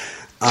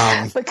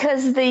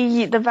 Because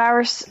the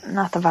virus,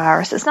 not the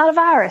virus, it's not a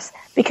virus,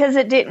 because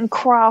it didn't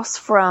cross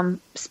from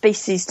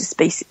species to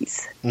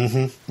species.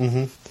 Mm-hmm,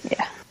 mm-hmm.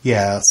 Yeah.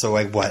 Yeah, so,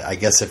 I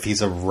guess if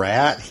he's a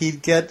rat,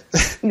 he'd get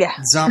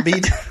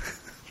zombied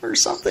or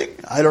something?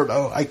 I don't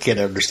know. I can't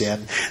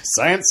understand.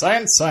 Science,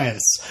 science,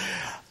 science.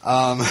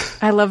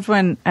 I loved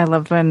when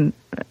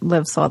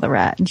Liv saw the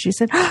rat and she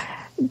said,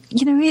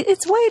 you know,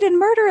 it's white and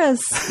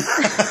murderous.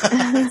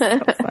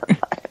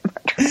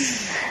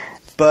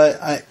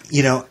 But,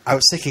 you know, I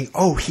was thinking,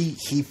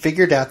 he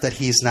figured out that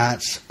he's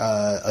not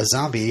a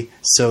zombie,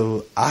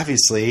 so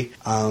obviously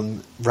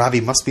Ravi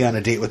must be on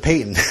a date with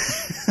Peyton.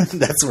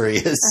 That's where he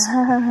is.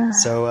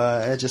 So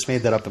I just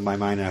made that up in my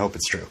mind, and I hope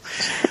it's true.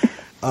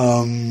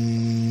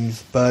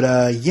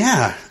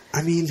 Yeah,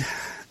 I mean,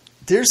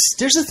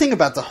 there's a thing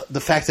about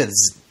the fact that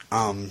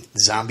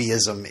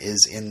zombieism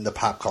is in the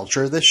pop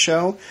culture of this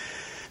show,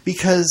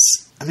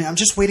 because, I mean, I'm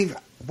just waiting.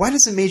 Why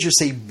doesn't Major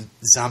say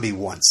zombie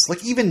once?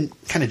 Like, even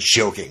kind of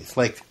joking.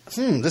 Like,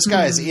 this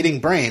guy is eating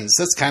brains.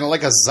 That's kind of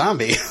like a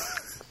zombie.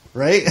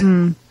 Right?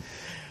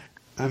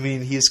 I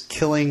mean, he's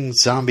killing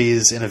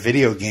zombies in a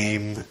video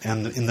game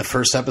and in the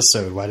first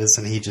episode. Why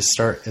doesn't he just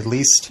start at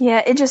least?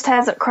 Yeah, it just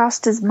hasn't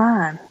crossed his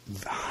mind.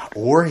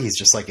 Or he's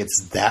just like,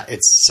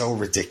 it's so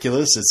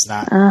ridiculous. It's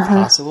not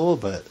possible.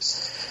 But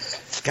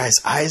guy's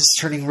eyes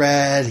turning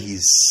red.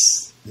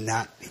 He's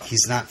not,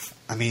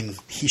 I mean,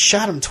 he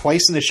shot him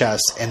twice in the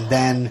chest and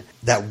then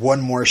that one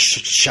more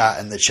shot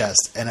in the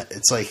chest. And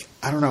it's like,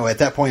 I don't know. At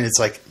that point, it's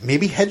like,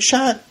 maybe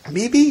headshot?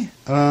 Maybe?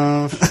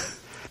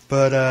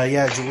 But,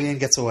 yeah, Julian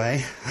gets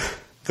away.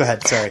 Go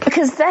ahead, sorry.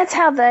 Because that's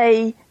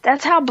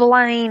how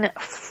Blaine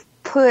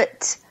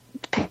put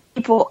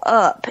people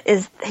up,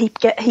 is he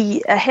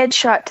a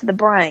headshot to the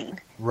brain.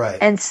 Right.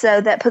 And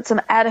so that puts him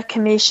out of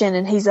commission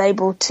and he's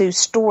able to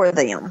store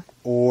them.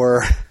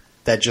 Or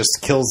that just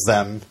kills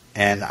them,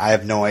 and I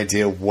have no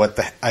idea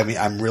I mean,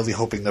 I'm really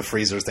hoping the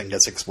freezer thing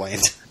gets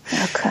explained.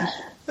 Okay.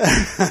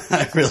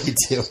 I really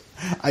do.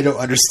 I don't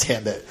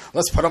understand it.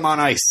 Let's put them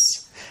on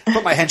ice.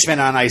 Put my henchmen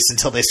on ice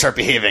until they start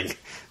behaving.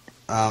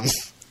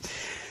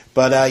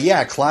 But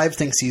yeah, Clive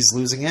thinks he's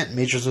losing it.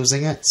 Major's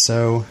losing it.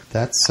 So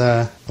that's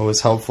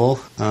always helpful.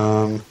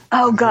 God,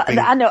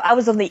 I know. I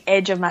was on the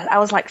edge of I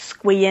was like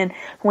squeeing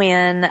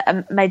when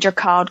Major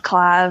called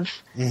Clive.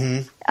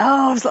 Mm-hmm.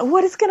 Oh, I was like,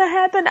 what is going to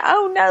happen?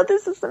 Oh no,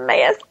 this is a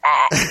mess.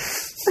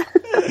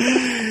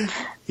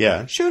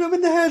 Yeah. Shoot him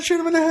in the head. Shoot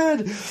him in the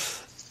head.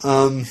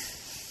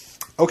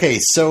 Okay,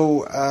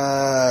 so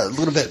a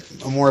little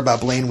bit more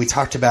about Blaine. We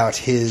talked about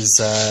his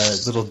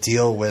little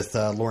deal with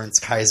Lawrence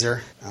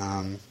Kaiser.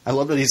 I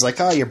love that he's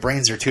like, "Oh, your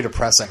brains are too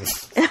depressing."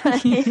 Yeah,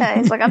 he's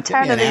like, "I'm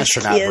tired of these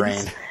astronaut kids.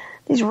 Brain.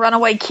 These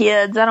runaway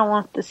kids. I don't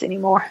want this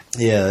anymore."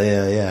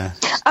 Yeah.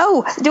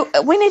 Oh,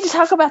 we need to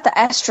talk about the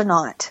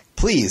astronaut.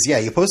 Please, yeah.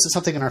 You posted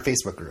something in our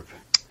Facebook group.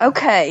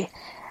 Okay.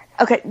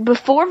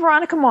 Before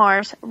Veronica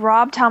Mars,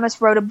 Rob Thomas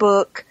wrote a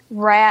book,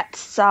 Rats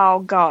Saw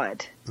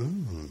God.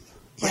 Ooh.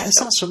 Yeah, that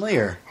sounds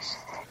familiar.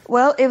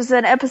 Well, it was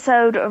an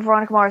episode of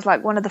Veronica Mars,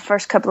 like one of the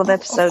first couple of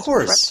episodes. Of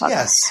course,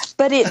 yes.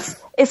 But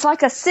it's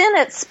like a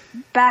sentence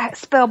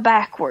spelled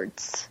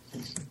backwards.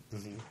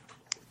 Mm-hmm.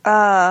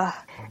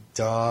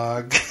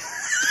 Dog.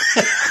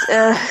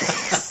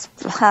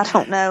 I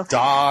don't know.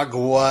 Dog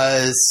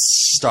was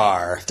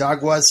star.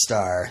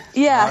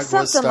 Yeah,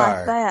 Dog something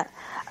like that.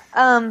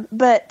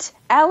 But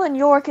Alan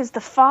York is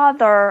the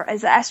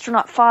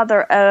astronaut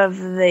father of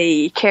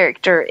the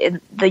character,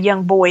 the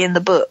young boy in the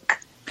book.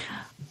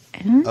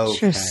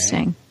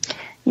 Interesting. Okay.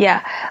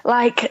 Yeah,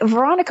 like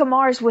Veronica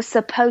Mars was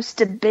supposed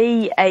to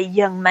be a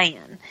young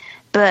man,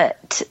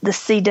 but the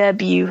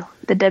CW,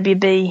 the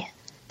WB,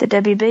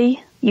 UPN?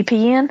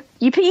 UPN.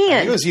 I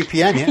think it was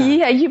UPN,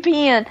 yeah. Yeah,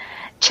 UPN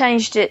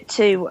changed it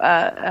to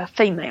a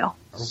female.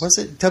 Or was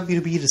it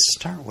WB to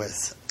start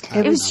with?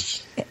 It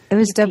was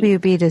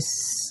WB to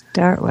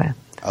start with.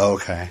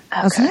 Okay.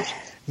 Okay.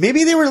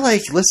 Maybe they were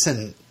like,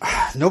 listen,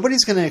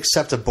 nobody's going to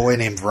accept a boy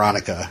named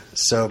Veronica,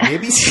 so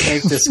maybe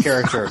make this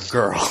character a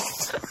girl.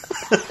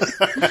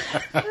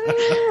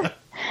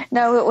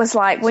 No, it was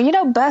like, well, you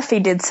know, Buffy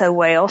did so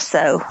well,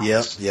 so.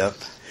 Yep.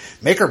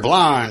 Make her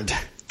blonde.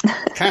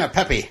 Kind of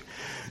peppy.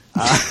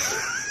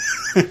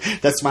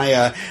 That's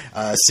my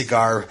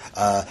cigar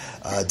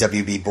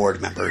WB board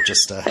member.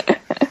 Just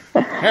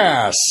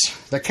yes,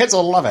 the kids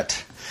will love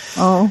it.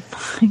 Oh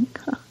my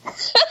god!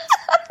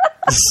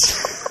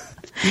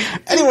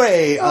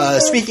 Anyway,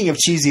 speaking of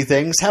cheesy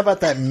things, how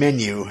about that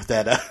menu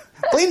that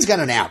Blaine's got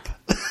an app.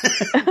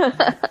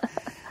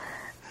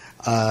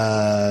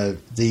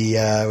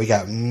 We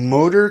got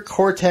motor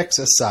cortex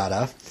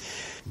asada,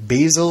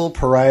 basil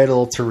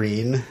parietal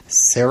terrine,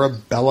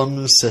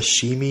 cerebellum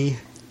sashimi.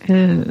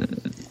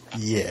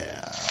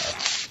 Yeah.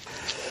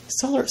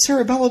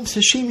 Cerebellum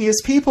sashimi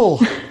is people.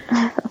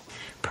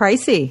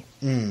 Pricey.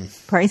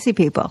 Pricey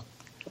people.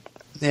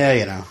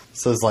 Yeah,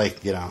 So it's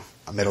like, a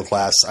middle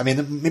class. I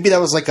mean, maybe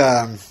that was like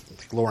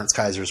Lawrence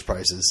Kaiser's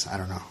prices. I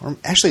don't know. Or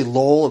actually,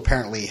 Lowell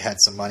apparently had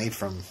some money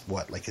from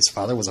like his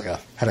father was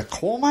had a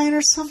coal mine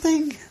or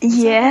something?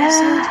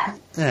 Yeah.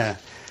 Yeah.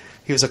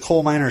 He was a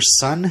coal miner's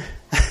son.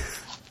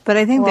 But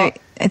I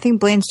think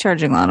Blaine's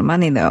charging a lot of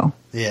money, though.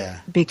 Yeah.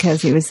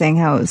 Because he was saying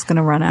how it was going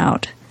to run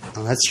out.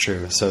 Oh, that's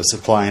true. So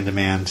supply and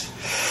demand.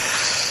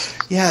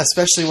 Yeah,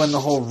 especially when the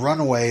whole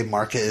runaway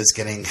market is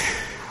getting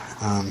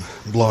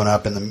blown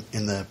up in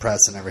the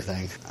press and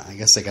everything. I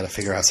guess they got to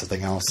figure out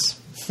something else.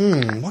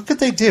 What could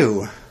they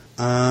do?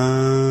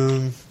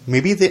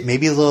 Maybe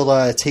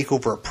they'll take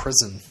over a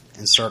prison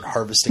and start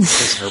harvesting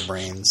prisoner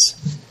brains.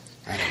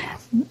 I don't know.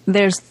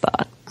 There's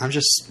thought. I'm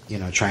just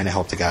trying to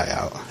help the guy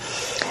out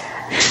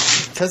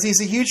because he's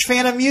a huge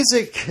fan of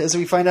music, as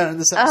we find out in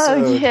this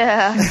episode. Oh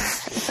yeah,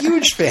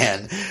 huge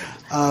fan.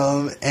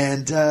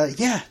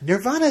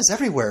 Nirvana is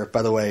everywhere,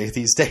 by the way,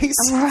 these days.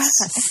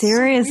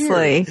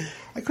 Seriously.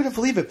 I couldn't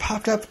believe it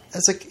popped up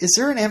as is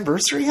there an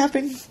anniversary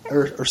happening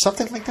or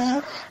something like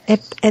that?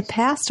 It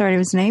passed already. It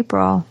was in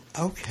April.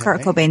 Okay.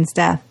 Kurt Cobain's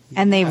death.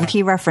 And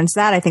he referenced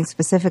that, I think,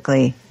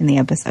 specifically in the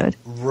episode.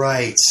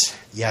 Right.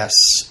 Yes.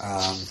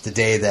 The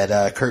day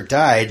that Kurt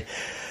died,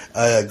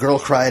 a girl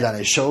cried on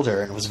his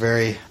shoulder, and it was a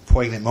very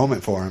poignant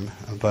moment for him.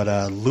 But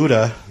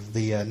Luda,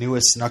 the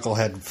newest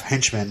knucklehead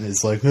henchman,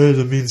 is like,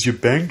 that means you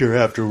banged her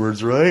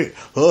afterwards, right?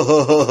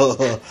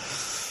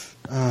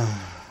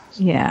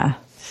 Yeah.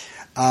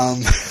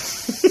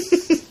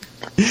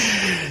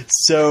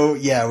 So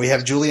yeah, we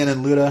have Julian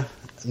and Luda,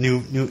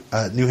 new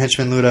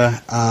henchman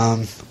Luda.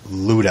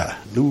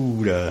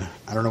 Luda.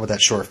 I don't know what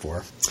that's short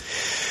for.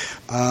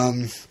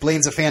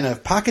 Blaine's a fan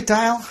of Pocket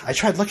Dial. I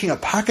tried looking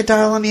up Pocket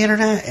Dial on the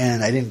internet,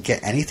 and I didn't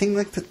get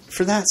anything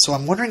for that. So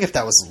I'm wondering if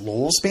that was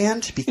Lowell's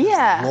band, because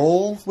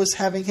Lowell was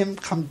having him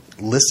come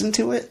listen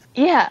to it.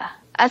 Yeah,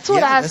 that's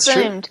what I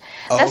assumed.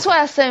 Oh, that's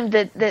why I assumed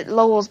that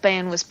Lowell's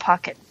band was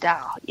Pocket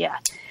Dial. Yeah.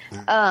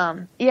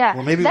 Yeah.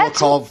 Well, maybe we'll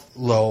call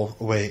Lowell.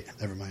 Wait,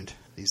 never mind.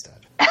 He's dead.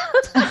 But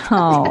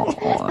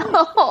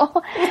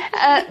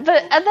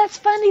that's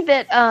funny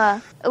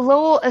that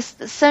Lowell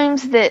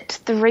assumes that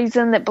the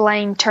reason that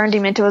Blaine turned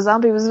him into a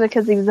zombie was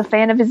because he was a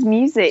fan of his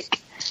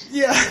music.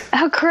 Yeah.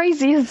 How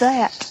crazy is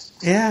that?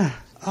 Yeah.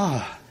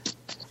 Oh.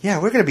 Yeah,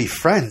 we're going to be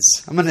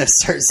friends. I'm going to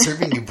start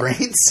serving you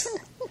brains.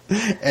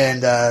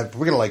 And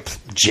we're going to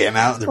jam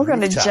out the rooftop. We're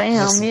going to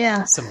jam,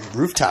 yeah. Some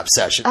rooftop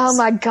sessions. Oh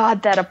my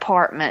God, that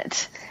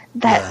apartment.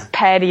 That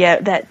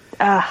patio. That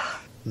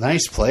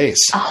nice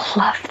place. I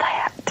love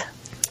that.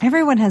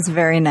 Everyone has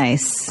very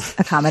nice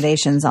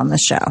accommodations on the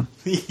show.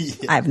 Yeah.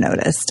 I've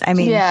noticed. I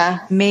mean,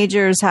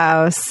 Major's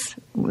house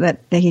that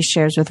he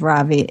shares with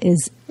Ravi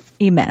is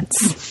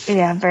immense.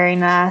 Yeah, very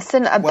nice.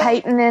 And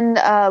Peyton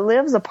and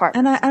Liv's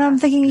apartment. And I'm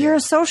thinking, you're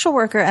a social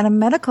worker and a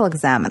medical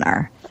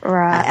examiner.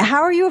 Right.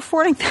 How are you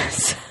affording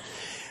this?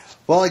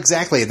 Well,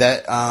 exactly.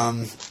 That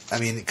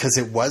because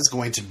it was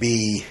going to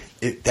be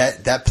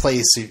that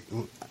place.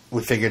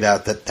 We figured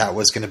out that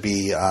was going to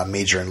be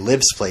Major and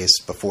Liv's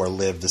place before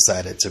Liv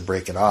decided to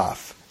break it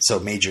off. So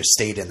Major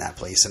stayed in that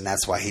place, and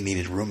that's why he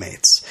needed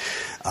roommates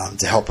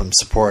to help him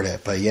support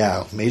it. But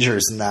yeah, Major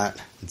is not.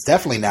 It's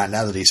definitely not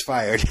now that he's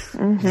fired.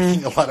 Mm-hmm.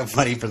 Making a lot of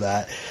money for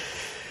that.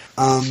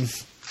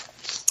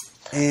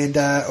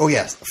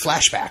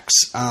 Flashbacks.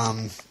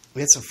 We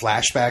had some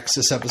flashbacks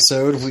this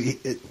episode.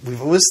 We've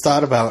always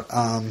thought about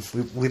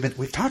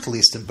we've talked at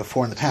least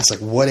before in the past,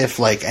 what if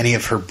any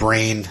of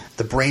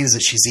the brains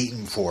that she's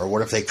eaten before,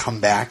 what if they come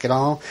back at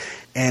all?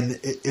 And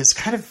it's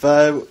kind of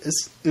it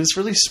was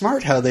really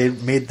smart how they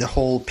made the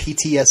whole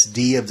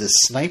PTSD of this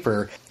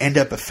sniper end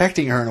up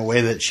affecting her in a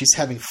way that she's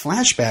having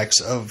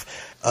flashbacks of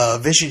a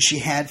vision she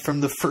had from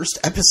the first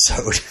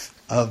episode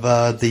of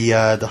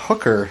the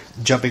hooker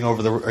jumping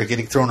over or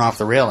getting thrown off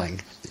the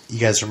railing. You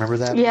guys remember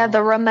that? Yeah, the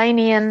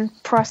Romanian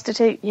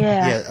prostitute.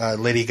 Yeah. Yeah,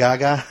 Lady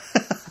Gaga.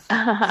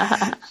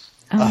 Yeah.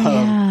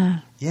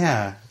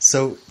 Yeah.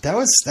 So that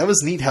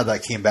was neat how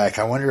that came back.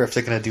 I wonder if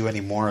they're going to do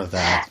any more of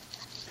that.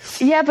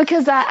 Yeah,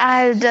 because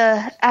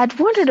I'd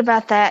wondered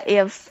about that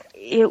if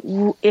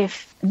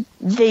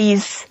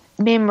these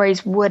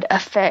memories would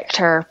affect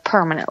her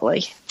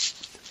permanently.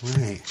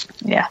 Right.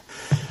 Yeah.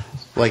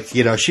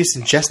 She's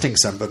ingesting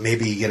some, but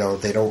maybe,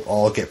 they don't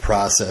all get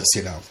processed,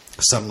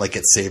 Some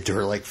get saved to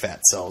her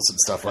fat cells and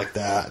stuff like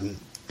that. And,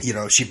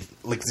 she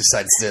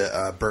decides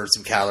to burn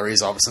some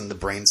calories. All of a sudden the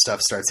brain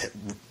stuff starts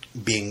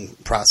being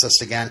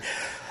processed again.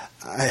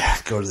 I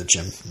go to the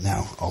gym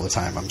now all the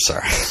time. I'm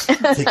sorry.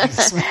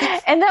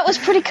 And that was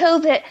pretty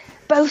cool that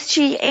both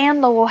she and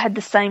Lowell had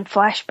the same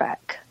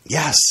flashback.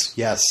 Yes.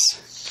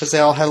 Because they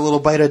all had a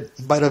little bite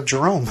of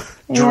Jerome.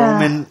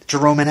 Jerome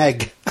and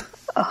egg.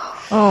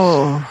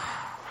 Oh.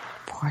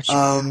 Poor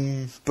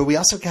Jerome. But we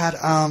also got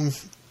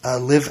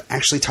Liv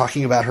actually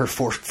talking about her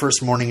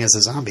first morning as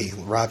a zombie.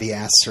 Robbie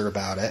asks her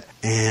about it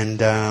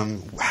and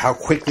how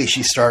quickly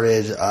she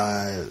started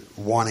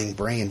wanting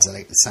brains, and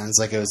it sounds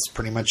like it was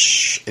pretty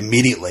much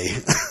immediately.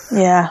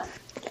 Yeah.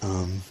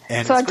 And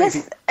so I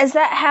guess, is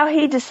that how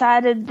he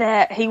decided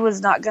that he was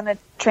not going to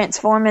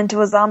transform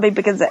into a zombie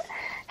because it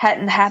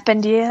hadn't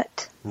happened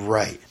yet?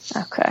 Right.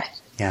 Okay.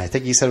 Yeah, I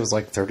think he said it was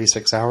like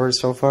 36 hours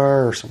so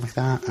far or something like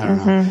that. I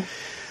don't know.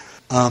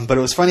 But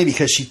it was funny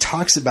because she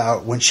talks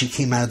about when she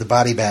came out of the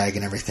body bag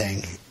and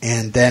everything.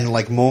 And then,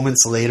 like,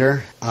 moments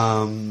later,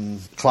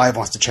 Clive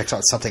wants to check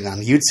out something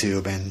on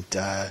YouTube. And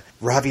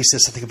Robbie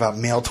says something about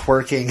male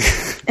twerking.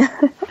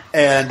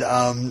 And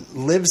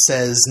Liv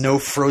says no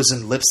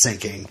frozen lip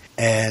syncing.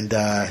 And,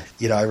 I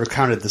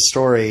recounted the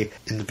story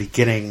in the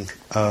beginning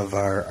of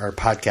our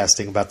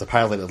podcasting about the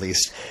pilot, at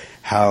least,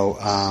 how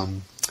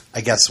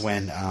I guess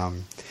when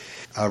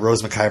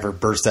Rose McIver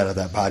burst out of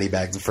that body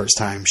bag the first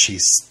time, she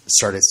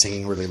started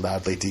singing really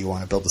loudly, "Do you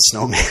want to build a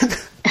snowman?"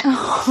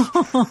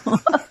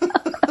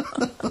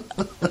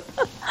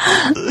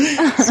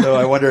 So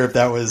I wonder if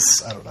that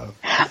was, I don't know.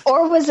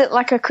 Or was it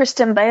like a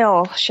Kristen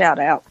Bell shout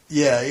out?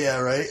 Yeah,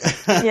 right.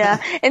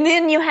 Yeah. And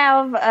then you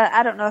have,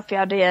 I don't know if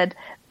y'all did,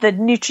 the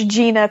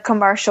Neutrogena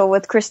commercial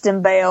with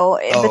Kristen Bell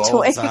in between.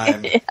 All the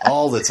time. Yeah.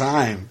 All the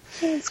time.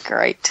 It's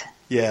great.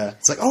 Yeah.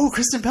 It's like, oh,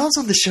 Kristen Bell's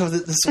on the show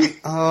this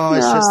week. Oh,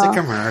 it's just a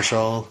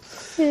commercial.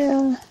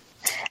 Yeah.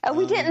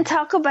 We didn't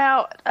talk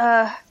about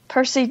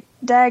Percy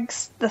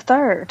Daggs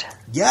III.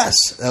 Yes.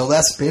 Well,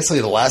 that's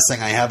basically the last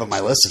thing I have on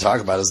my list to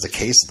talk about is the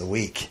case of the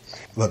week.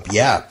 But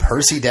yeah,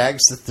 Percy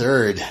Daggs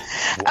III.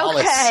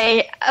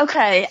 Wallace.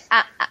 Okay.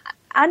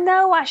 I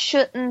know I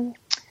shouldn't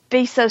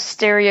be so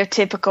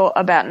stereotypical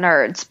about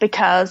nerds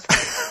because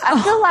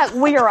I feel like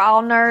we are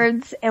all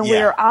nerds and we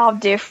are all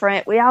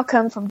different. We all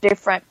come from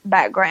different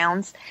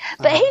backgrounds.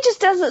 But he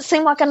just doesn't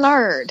seem like a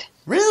nerd.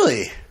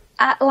 Really?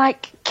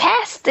 Like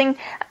casting,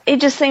 it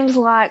just seems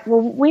like,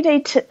 well, we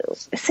need to,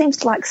 it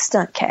seems like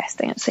stunt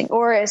casting.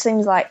 Or it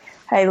seems like,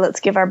 hey, let's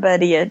give our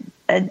buddy a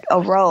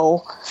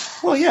role.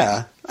 Well,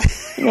 yeah.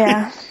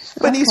 Yeah.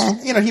 But he's,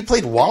 he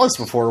played Wallace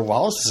before.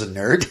 Wallace was a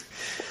nerd.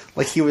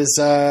 Like he was,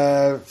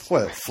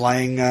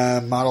 flying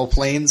model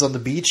planes on the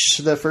beach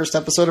the first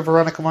episode of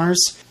Veronica Mars.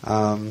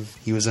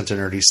 He was into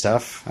nerdy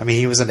stuff. I mean,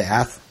 he was into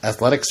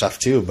athletic stuff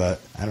too,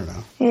 but I don't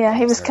know. Yeah,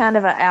 he was kind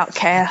of an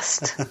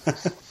outcast.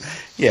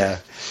 Yeah.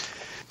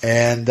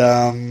 And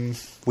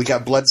we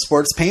got Blood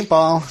Sports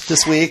Paintball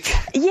this week.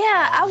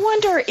 Yeah, I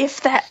wonder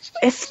if that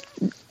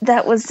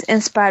was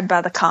inspired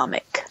by the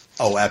comic.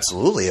 Oh,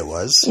 absolutely it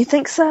was. You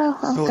think so?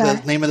 Okay. Well,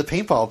 the name of the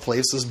paintball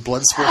place was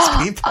Blood Sports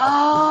Paintball.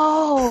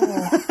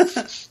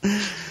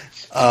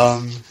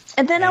 Oh.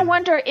 And then I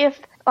wonder if,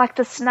 like,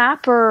 the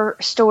sniper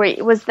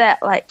story, was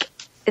that, like,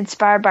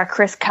 inspired by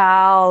Chris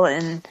Kyle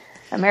and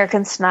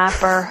American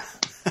Sniper?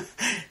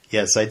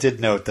 Yes, I did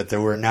note that there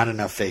were not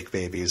enough fake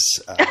babies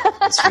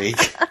this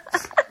week.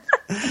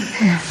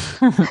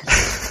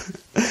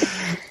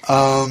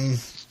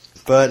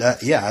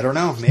 But yeah, I don't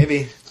know.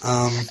 Maybe.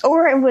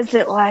 Or was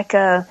it like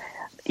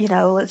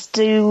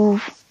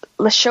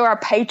let's show our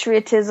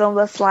patriotism.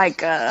 Let's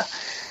like,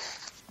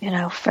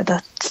 for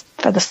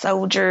the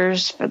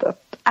soldiers,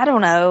 I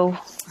don't know.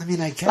 I mean,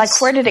 I guess. Like,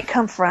 where did it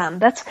come from?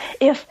 That's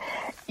if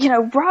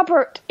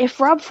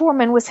Rob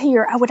Foreman was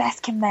here, I would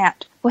ask him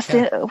that. What's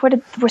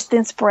the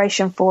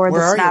inspiration for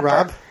Where the sniper? Where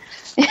are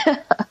you,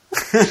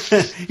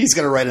 Rob? He's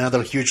going to write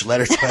another huge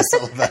letter to us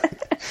all about it.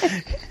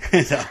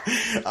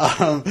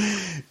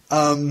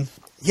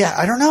 Yeah,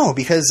 I don't know,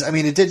 because, I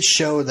mean, it did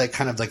show that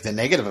kind of like the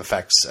negative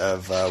effects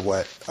of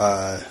what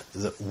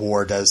the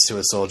war does to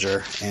a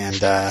soldier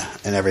and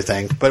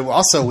everything. But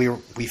also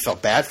we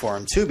felt bad for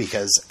him too,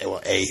 because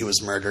A, he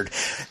was murdered,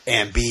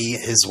 and B,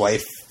 his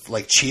wife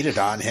like cheated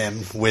on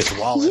him with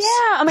Wallace.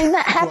 Yeah, I mean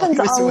that happens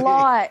a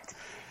lot.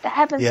 That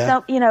happens.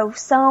 Yeah.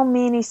 So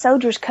many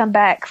soldiers come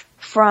back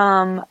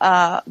from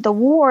the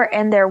war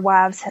and their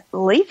wives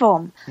leave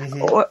them,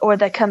 or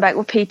they come back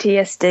with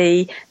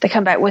PTSD. They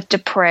come back with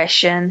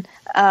depression.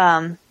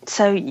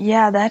 So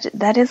yeah,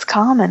 that is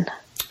common.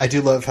 I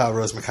do love how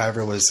Rose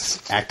McIver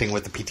was acting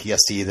with the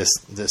PTSD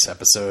this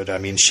episode. I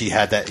mean, she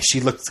had that. She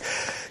looked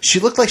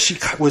like she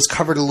was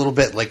covered a little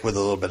bit, like with a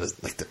little bit of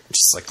like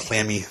just like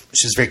clammy.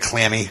 She was very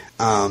clammy,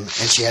 and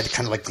she had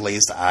kind of like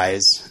glazed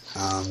eyes,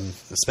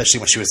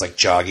 especially when she was like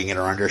jogging in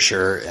her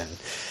undershirt and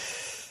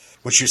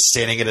when she was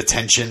standing at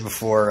attention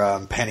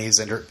before Penny's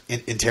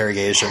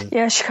interrogation.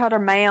 Yeah, she called her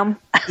ma'am.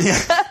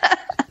 Yeah.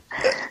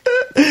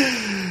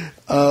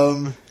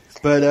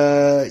 But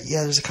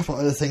yeah, there's a couple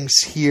other things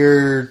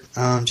here.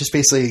 Just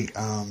basically,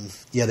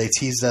 they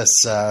teased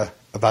us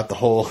about the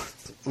whole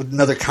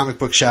another comic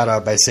book shout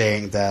out by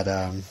saying that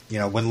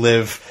when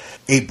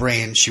Liv ate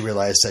brains, she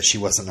realized that she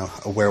wasn't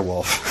a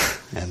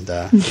werewolf, and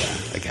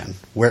again,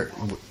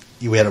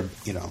 we had a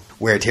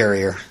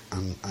were-terrier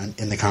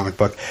in the comic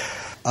book.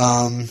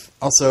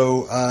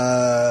 Also,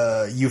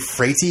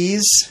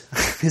 Euphrates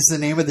is the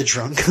name of the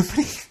drone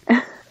company.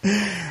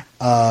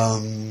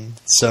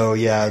 So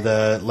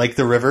yeah, like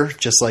the river,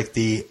 just like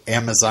the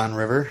Amazon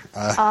River.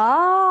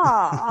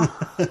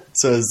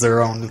 So it's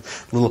their own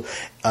little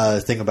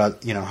thing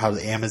about, how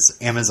the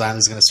Amazon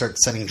is going to start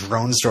sending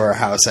drones to our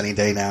house any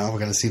day now. We're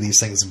going to see these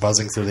things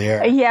buzzing through the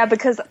air. Yeah,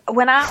 because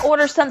when I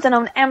order something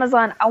on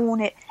Amazon, I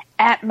want it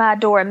at my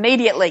door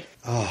immediately.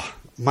 Oh,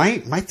 my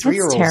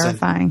 3-year-old. That's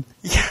terrifying.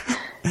 Yeah.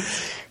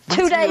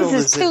 2 days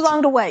is too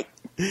long to wait.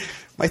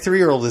 My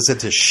 3-year-old is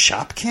into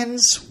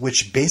Shopkins,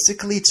 which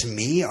basically to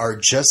me are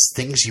just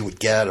things you would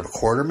get out of a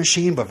quarter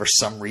machine, but for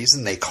some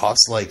reason they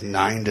cost like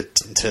 $9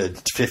 to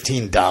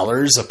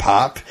 $15 a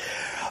pop.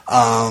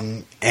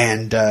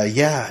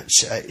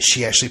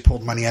 She actually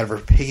pulled money out of her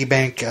piggy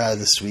bank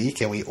this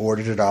week, and we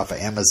ordered it off of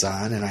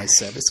Amazon. And I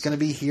said, it's going to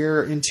be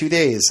here in 2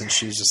 days. And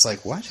she was just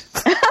like, what?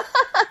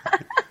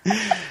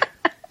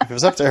 If it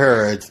was up to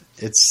her,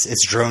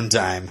 it's drone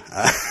time.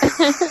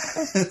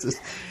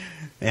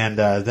 And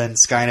then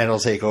Skynet will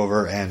take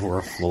over, and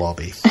we'll all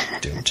be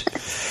doomed.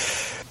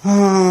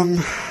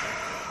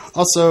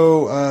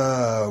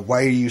 Also,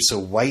 why are you so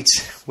white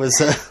was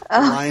a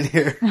line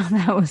here. Oh,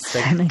 that was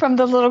funny. From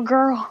the little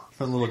girl.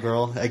 From the little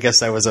girl. I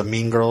guess that was a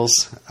Mean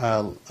Girls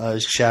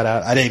shout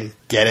out. I didn't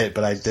get it,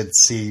 but I did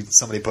see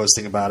somebody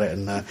posting about it.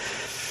 And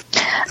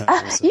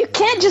you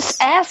can't just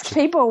ask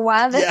people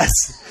why they... Yes.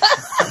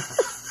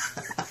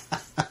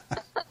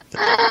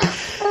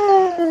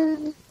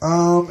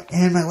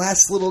 And my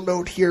last little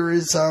note here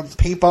is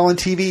paintball and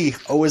TV.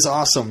 Always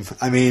awesome.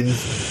 I mean,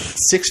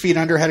 6 Feet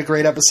Under had a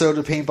great episode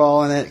of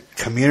paintball in it.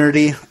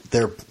 Community,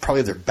 they're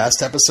probably their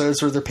best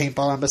episodes were their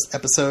paintball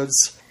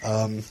episodes.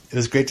 It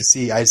was great to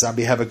see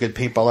iZombie have a good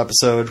paintball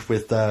episode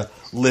with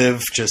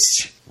Liv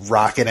just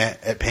rocking it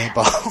at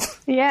paintball.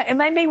 Yeah, it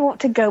made me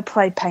want to go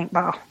play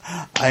paintball.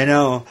 I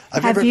know.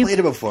 I've never played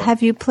it before.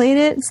 Have you played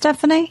it,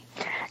 Stephanie?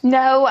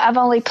 No, I've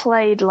only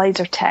played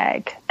laser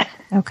tag.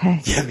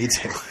 Okay. Yeah, me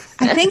too.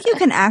 I think you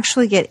can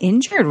actually get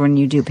injured when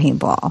you do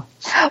paintball.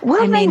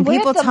 Well, I mean,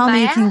 people tell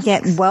me you can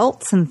get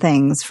welts and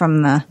things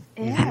from the...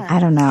 Yeah. I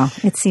don't know.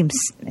 It seems...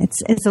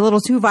 It's a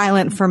little too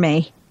violent for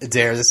me.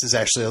 Dare, this is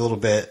actually a little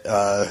bit...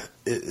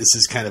 this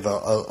is kind of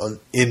a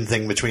in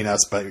thing between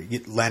us, but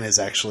Len is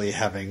actually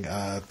having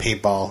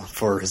paintball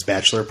for his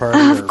bachelor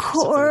party. Of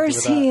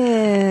course he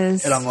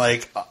is. And I'm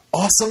like,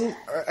 awesome,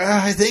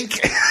 I think.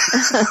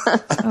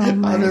 Oh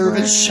my I've never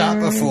been word. shot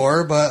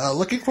before, but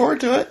looking forward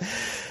to it.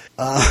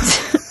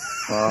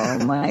 Oh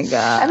my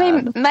God. I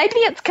mean, maybe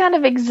it's kind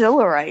of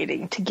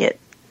exhilarating to get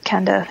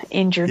kind of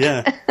injured.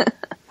 Yeah.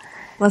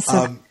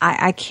 Listen,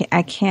 I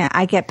can't.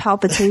 I get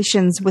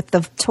palpitations with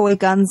the toy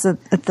guns at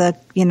the,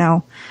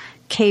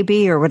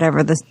 KB or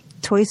whatever the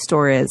toy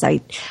store is.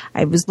 I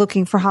was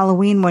looking for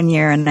Halloween one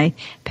year and I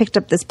picked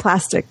up this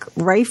plastic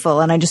rifle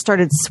and I just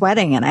started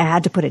sweating and I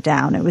had to put it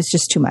down. It was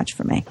just too much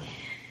for me.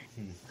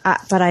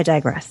 But I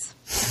digress.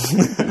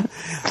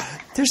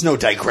 There's no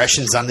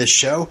digressions on this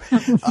show.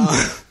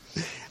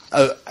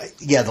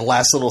 The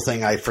last little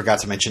thing I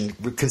forgot to mention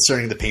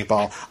concerning the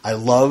paintball. I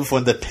love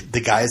when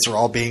the guys are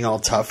all being all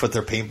tough with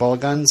their paintball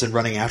guns and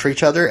running after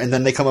each other, and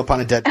then they come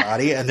upon a dead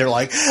body and they're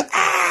like,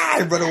 ah,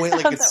 and run away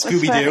like it's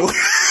Scooby-Doo.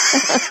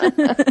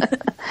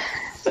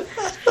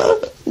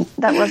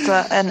 That was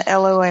an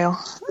LOL.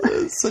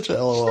 Such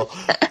a LOL.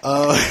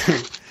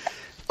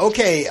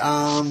 Okay,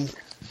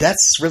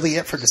 that's really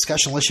it for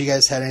discussion, unless you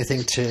guys had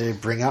anything to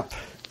bring up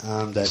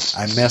that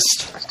I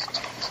missed.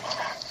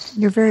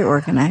 You're very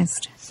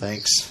organized.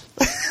 Thanks.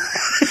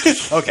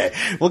 Okay,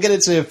 we'll get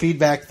into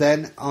feedback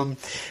then.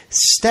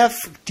 Steph,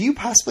 do you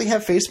possibly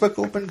have Facebook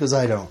open? Because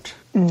I don't.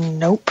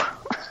 Nope.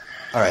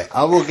 All right,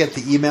 I will get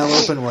the email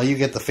open while you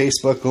get the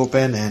Facebook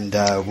open, and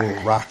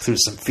we'll rock through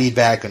some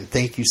feedback. And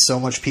thank you so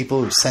much,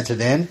 people who sent it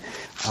in,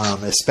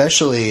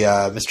 especially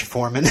Mr.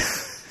 Foreman,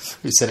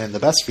 who sent in the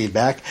best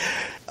feedback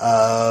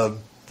on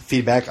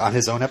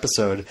his own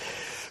episode.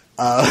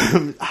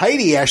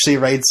 Heidi actually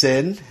writes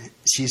in.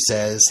 She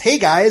says, "Hey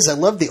guys, I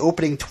love the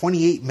opening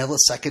 28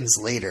 milliseconds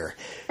later.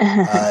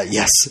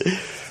 Yes.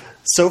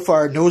 So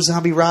far, no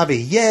zombie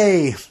Robbie.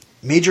 Yay!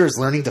 Major is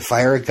learning to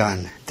fire a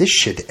gun. This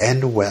should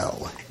end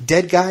well.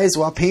 Dead guys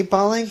while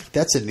paintballing?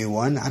 That's a new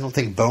one. I don't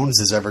think Bones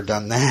has ever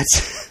done that."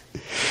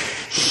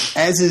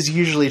 As is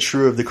usually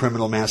true of the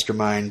criminal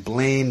mastermind,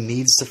 Blaine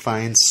needs to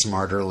find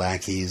smarter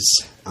lackeys.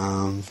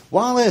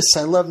 Wallace,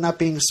 I love not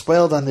being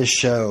spoiled on this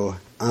show.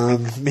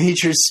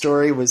 Major's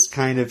story was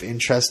kind of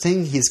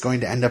interesting. He's going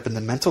to end up in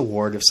the mental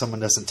ward if someone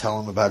doesn't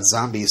tell him about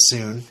zombies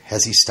soon.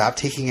 Has he stopped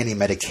taking any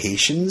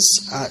medications?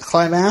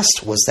 Clive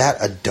asked. Was that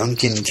a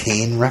Duncan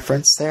Kane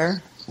reference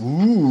there?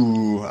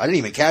 Ooh, I didn't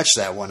even catch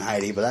that one,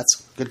 Heidi, but that's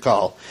a good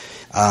call.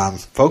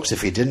 Folks,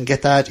 if you didn't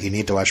get that, you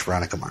need to watch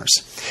Veronica Mars.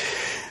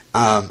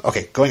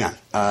 Okay, going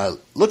on.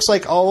 Looks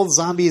like all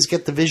zombies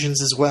get the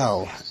visions as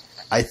well.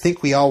 I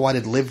think we all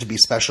wanted Liv to be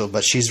special,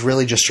 but she's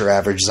really just your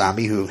average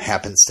zombie who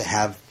happens to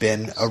have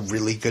been a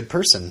really good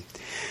person.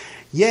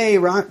 Yay,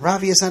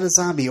 Ravi is not a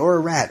zombie or a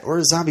rat or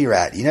a zombie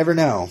rat. You never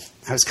know.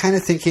 I was kind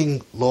of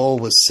thinking Lowell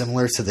was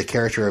similar to the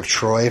character of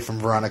Troy from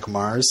Veronica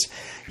Mars.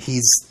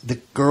 He's the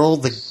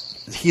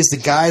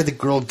guy the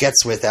girl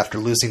gets with after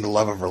losing the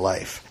love of her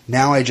life.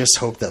 Now I just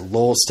hope that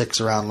Lowell sticks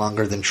around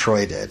longer than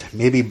Troy did.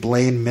 Maybe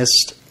Blaine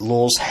missed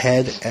Lowell's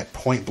head at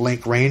point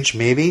blank range,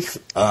 maybe?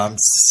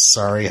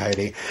 Sorry,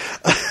 Heidi.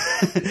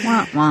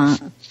 Wah, wah.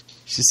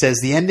 She says,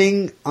 the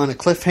ending on a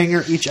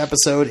cliffhanger each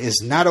episode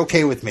is not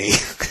okay with me.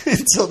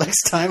 Until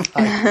next time,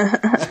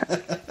 Heidi.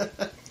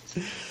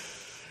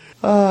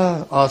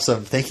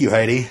 Awesome. Thank you,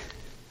 Heidi.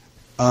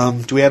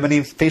 Do we have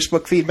any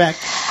Facebook feedback?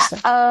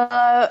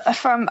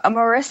 From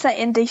Marissa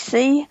in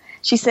DC.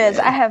 She says,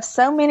 I have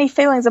so many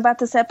feelings about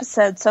this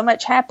episode. So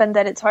much happened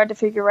that it's hard to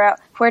figure out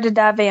where to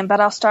dive in,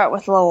 but I'll start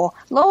with Lowell.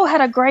 Lowell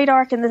had a great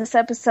arc in this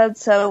episode,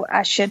 so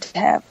I should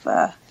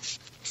have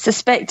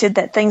suspected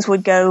that things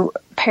would go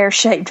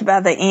pear-shaped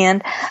by the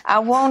end. I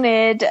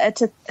wanted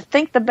to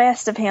think the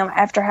best of him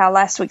after how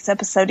last week's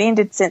episode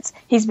ended, since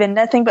he's been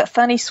nothing but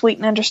funny, sweet,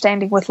 and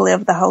understanding with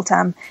Liv the whole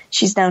time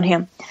she's known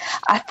him.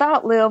 I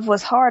thought Liv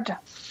was hard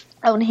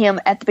on him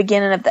at the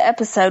beginning of the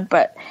episode,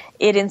 but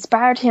it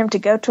inspired him to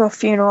go to a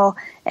funeral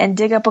and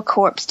dig up a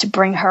corpse to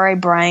bring her a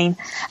brain.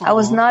 Aww. I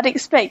was not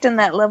expecting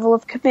that level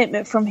of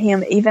commitment from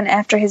him even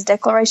after his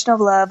declaration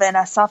of love, and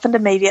I softened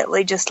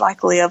immediately, just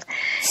like Liv.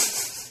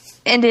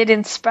 And it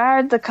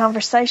inspired the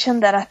conversation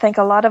that I think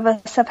a lot of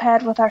us have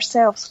had with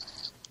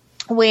ourselves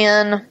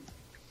when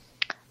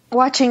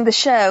watching the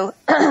show.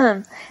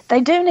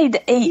 They do need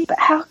to eat, but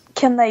how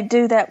can they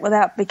do that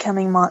without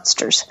becoming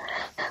monsters?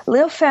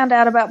 Liv found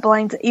out about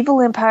Blaine's evil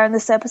empire in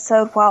this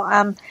episode. While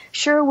I'm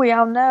sure we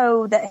all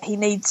know that he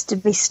needs to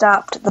be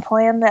stopped, the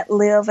plan that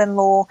Liv and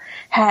Lowell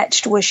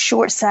hatched was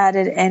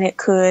short-sighted, and it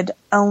could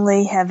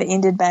only have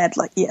ended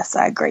badly. Yes,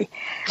 I agree.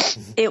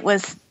 It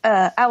was.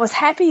 I was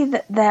happy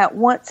that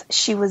once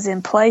she was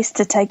in place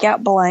to take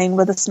out Blaine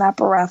with a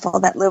sniper rifle,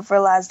 that Liv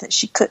realized that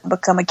she couldn't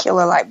become a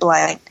killer like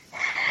Blaine.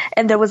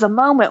 And there was a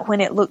moment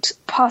when it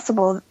looked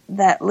possible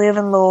that Liv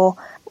and Lowell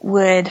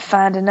would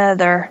find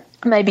another,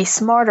 maybe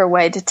smarter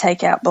way to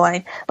take out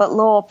Blaine. But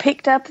Lowell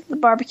picked up the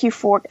barbecue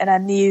fork, and I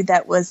knew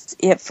that was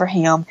it for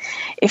him.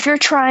 If you're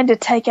trying to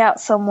take out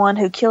someone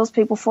who kills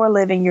people for a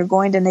living, you're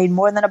going to need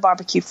more than a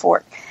barbecue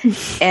fork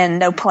and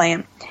no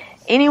plan.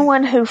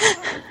 Anyone who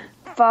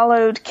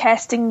followed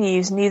casting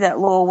news knew that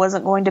Lowell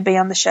wasn't going to be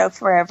on the show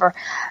forever,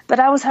 but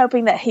I was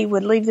hoping that he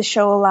would leave the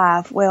show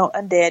alive, well,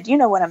 undead. You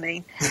know what I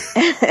mean.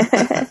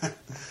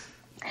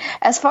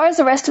 As far as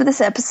the rest of this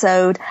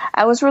episode,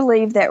 I was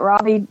relieved that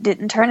Ravi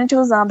didn't turn into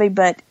a zombie,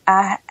 but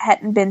I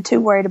hadn't been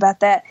too worried about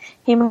that.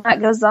 He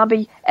might go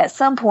zombie at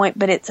some point,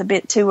 but it's a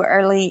bit too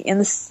early in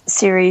the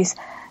series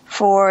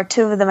for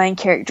two of the main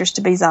characters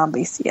to be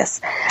zombies. Yes.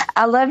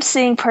 I loved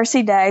seeing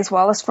Percy Daggs,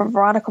 Wallace from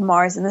Veronica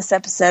Mars, in this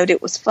episode.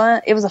 It was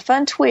fun. It was a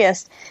fun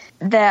twist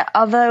that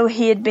although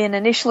he had been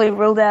initially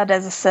ruled out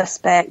as a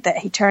suspect, that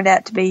he turned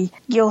out to be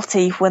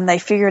guilty when they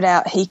figured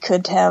out he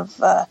could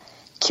have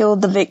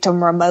killed the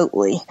victim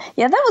remotely.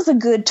 Yeah, that was a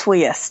good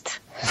twist.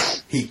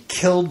 He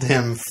killed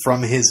him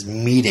from his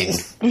meeting.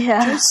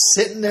 Yeah. Just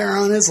sitting there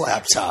on his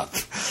laptop.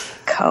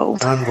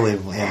 Cold.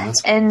 Unbelievable. Yeah,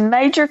 and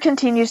Major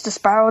continues to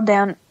spiral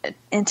down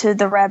into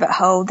the rabbit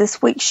hole.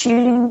 This week,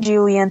 shooting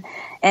Julian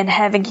and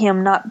having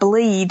him not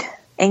bleed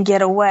and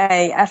get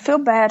away. I feel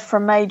bad for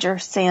Major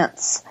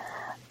since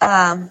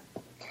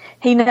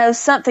he knows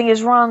something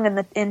is wrong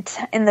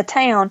in the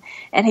town,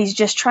 and he's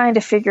just trying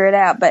to figure it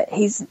out. But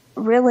he's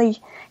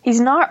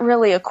not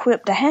really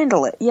equipped to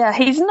handle it. Yeah,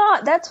 he's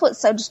not. That's what's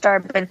so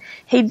disturbing.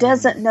 He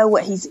doesn't know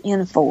what he's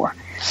in for.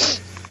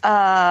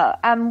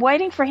 I'm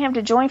waiting for him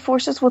to join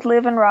forces with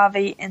Liv and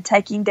Ravi in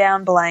taking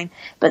down Blaine,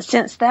 but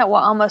since that will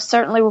almost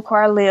certainly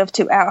require Liv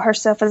to out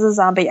herself as a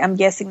zombie, I'm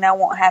guessing that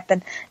won't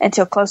happen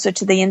until closer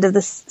to the end of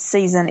the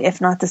season, if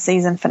not the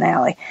season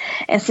finale.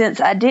 And since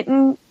I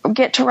didn't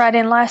get to write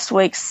in last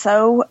week,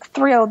 so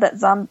thrilled that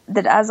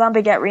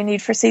iZombie got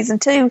renewed for season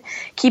 2.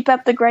 Keep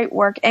up the great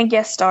work and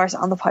guest stars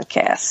on the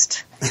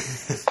podcast.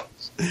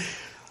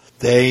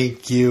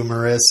 Thank you,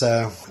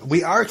 Marissa.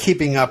 We are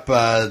keeping up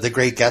the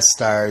great guest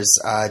stars,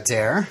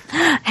 Dare.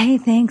 Hey,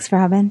 thanks,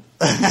 Robin.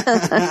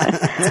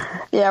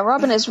 Yeah,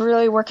 Robin is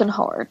really working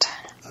hard.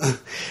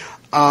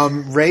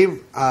 Ray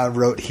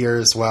wrote here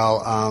as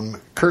well,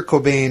 Kurt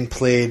Cobain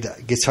played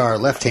guitar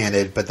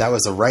left-handed, but that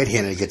was a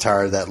right-handed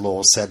guitar that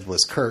Lowell said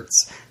was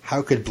Kurt's.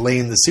 How could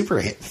Blaine, the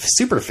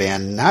super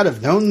fan, not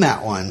have known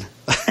that one?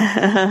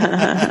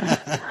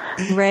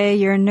 Ray,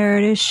 your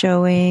nerd is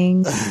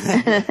showing.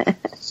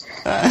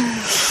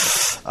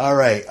 All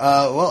right.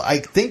 Well, I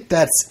think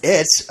that's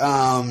it.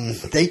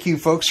 Thank you,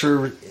 folks,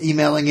 for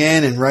emailing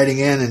in and writing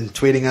in and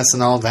tweeting us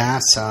and all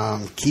that.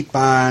 Keep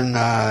on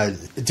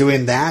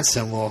doing that,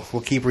 and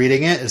we'll keep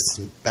reading it as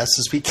best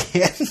as we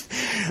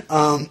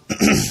can.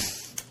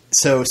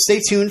 So stay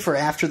tuned for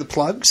After the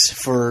Plugs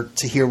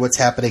to hear what's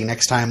happening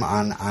next time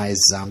on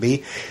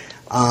iZombie.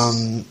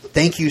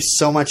 Thank you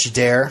so much,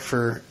 Dare,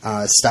 for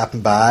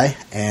stopping by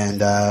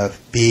and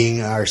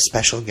being our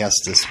special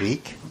guest this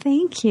week.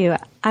 thank you.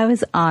 I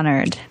was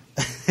honored.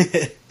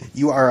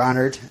 You are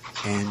honored,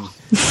 and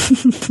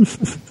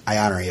I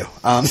honor you.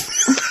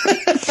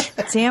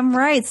 Damn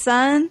right,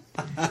 son.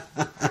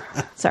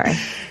 Sorry.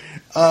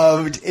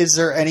 Is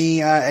there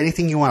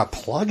anything you want to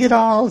plug at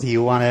all? Do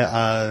you want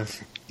to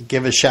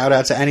give a shout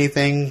out to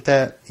anything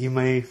that you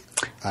may?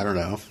 I don't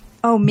know.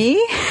 Oh,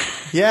 me?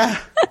 Yeah.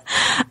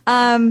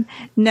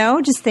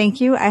 No, just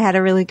thank you. I had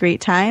a really great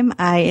time.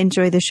 I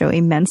enjoy the show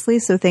immensely,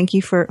 so thank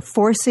you for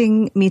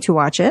forcing me to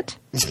watch it.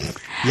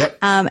 Yep.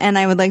 And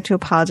I would like to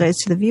apologize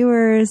to the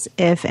viewers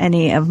if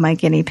any of my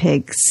guinea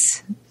pigs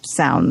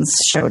sounds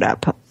showed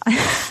up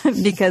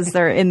because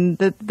they're in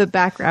the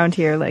background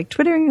here, like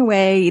twittering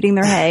away, eating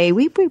their hay,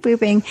 weep, weep,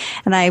 weeping.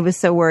 And I was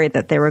so worried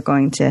that they were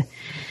going to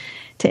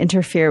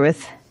interfere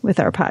with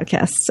our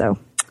podcast. So.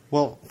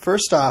 Well,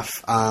 first off,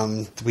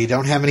 we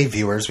don't have any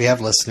viewers. We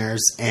have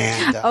listeners.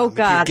 And oh,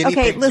 God.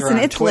 Okay, listen,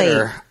 it's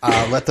Twitter,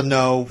 late. Let them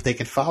know they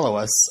can follow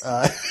us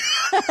at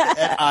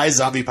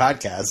iZombie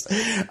Podcast.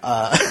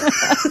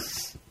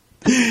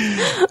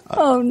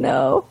 Oh,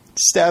 no.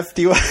 Steph,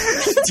 do you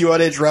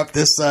want to interrupt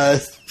this?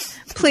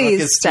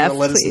 Please, Steph,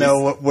 let us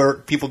know where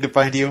people can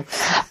find you.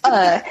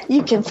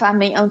 You can find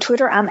me on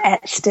Twitter. I'm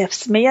at Steph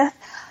Smith.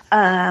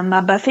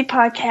 My Buffy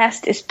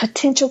podcast is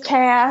Potential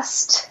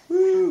Cast.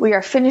 We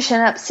are finishing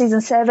up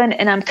season 7,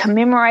 and I'm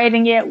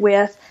commemorating it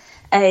with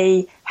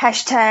a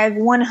hashtag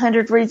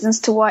 100 reasons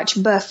to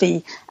watch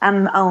Buffy.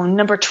 I'm on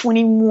number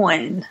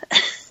 21.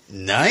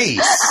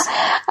 Nice.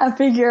 I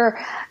figure,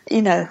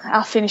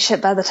 I'll finish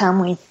it by the time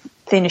we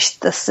finish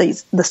the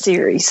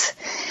series.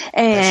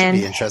 And that should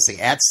be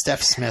interesting. At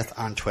Steph Smith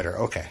on Twitter.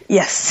 Okay.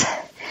 Yes.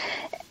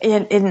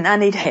 And I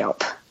need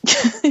help.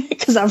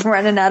 Because I'm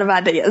running out of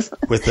ideas.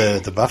 With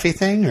the Buffy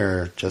thing,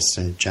 or just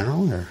in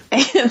general, or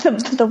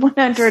the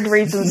 100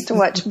 reasons to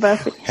watch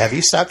Buffy. Have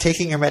you stopped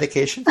taking your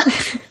medication?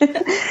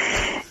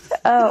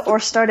 Or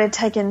started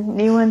taking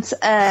new ones.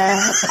 And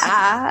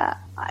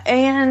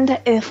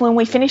when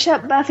we finish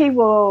up Buffy,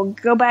 we'll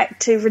go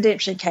back to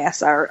Redemption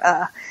Cast,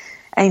 our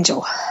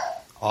Angel.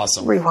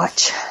 Awesome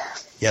rewatch.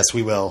 Yes,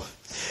 we will.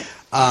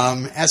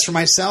 As for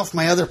myself,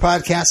 my other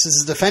podcast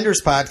is the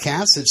Defenders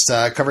podcast. It's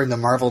covering the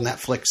Marvel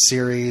Netflix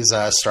series,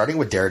 starting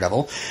with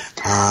Daredevil.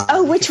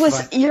 Which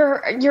was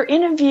your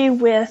interview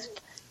with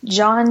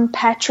John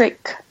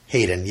Patrick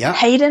Hayden. Yeah,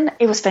 Hayden.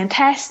 It was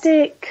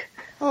fantastic.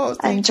 Oh,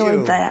 I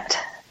enjoyed that.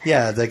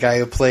 Yeah, the guy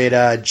who played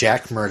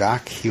Jack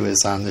Murdoch. He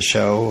was on the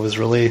show. It was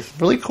really,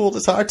 really cool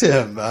to talk to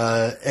him.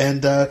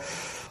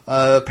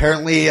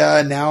 Apparently,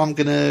 now I'm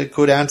gonna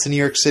go down to New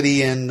York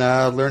City and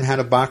learn how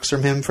to box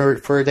from him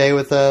for a day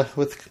with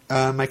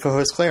my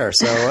co-host Claire.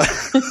 So,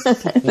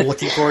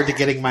 looking forward to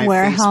getting my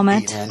wear face a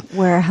helmet. beat in.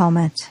 Wear a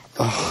helmet.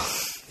 Oh,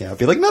 yeah, I'll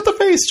be like, not the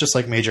face, just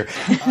like Major.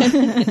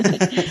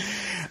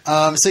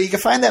 So you can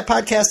find that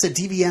podcast at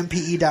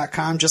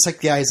dvmpe.com, just like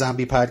the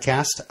iZombie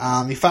podcast.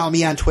 You follow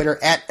me on Twitter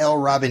at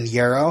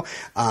LRobinYarrow.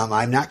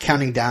 I'm not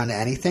counting down to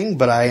anything,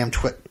 but I am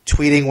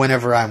tweeting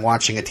whenever I'm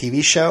watching a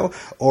TV show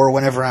or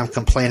whenever I'm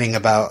complaining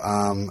about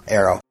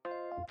Arrow.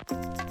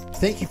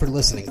 Thank you for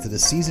listening to the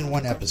Season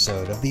 1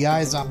 episode of the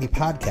iZombie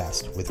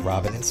podcast with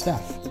Robin and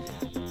Steph.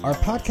 Our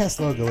podcast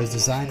logo is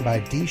designed by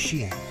Dee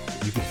Sheehan.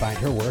 You can find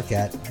her work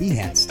at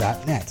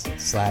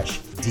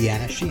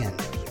behance.net/Deanna Sheehan.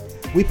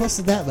 We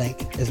posted that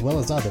link, as well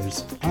as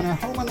others, on our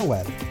home on the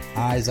web,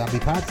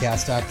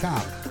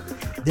 iZombiePodcast.com.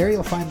 There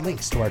you'll find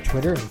links to our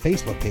Twitter and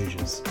Facebook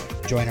pages.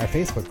 Join our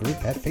Facebook group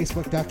at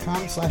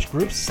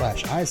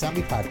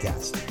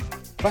facebook.com/groups/iZombiePodcast.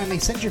 Finally,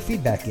 send your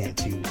feedback in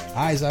to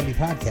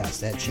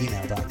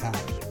iZombiePodcast@gmail.com.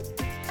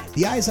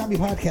 The iZombie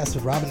Podcast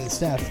with Robin and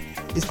Steph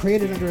is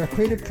created under a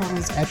Creative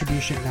Commons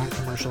Attribution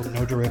Non-Commercial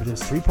No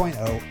Derivatives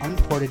 3.0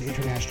 Unported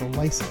International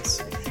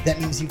License. That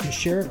means you can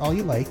share it all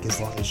you like as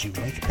long as you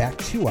link back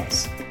to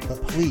us.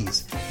 But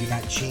please do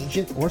not change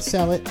it or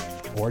sell it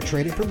or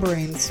trade it for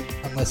brains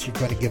unless you're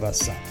going to give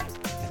us some.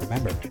 And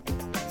remember,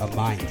 a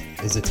mind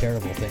is a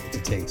terrible thing to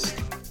taste.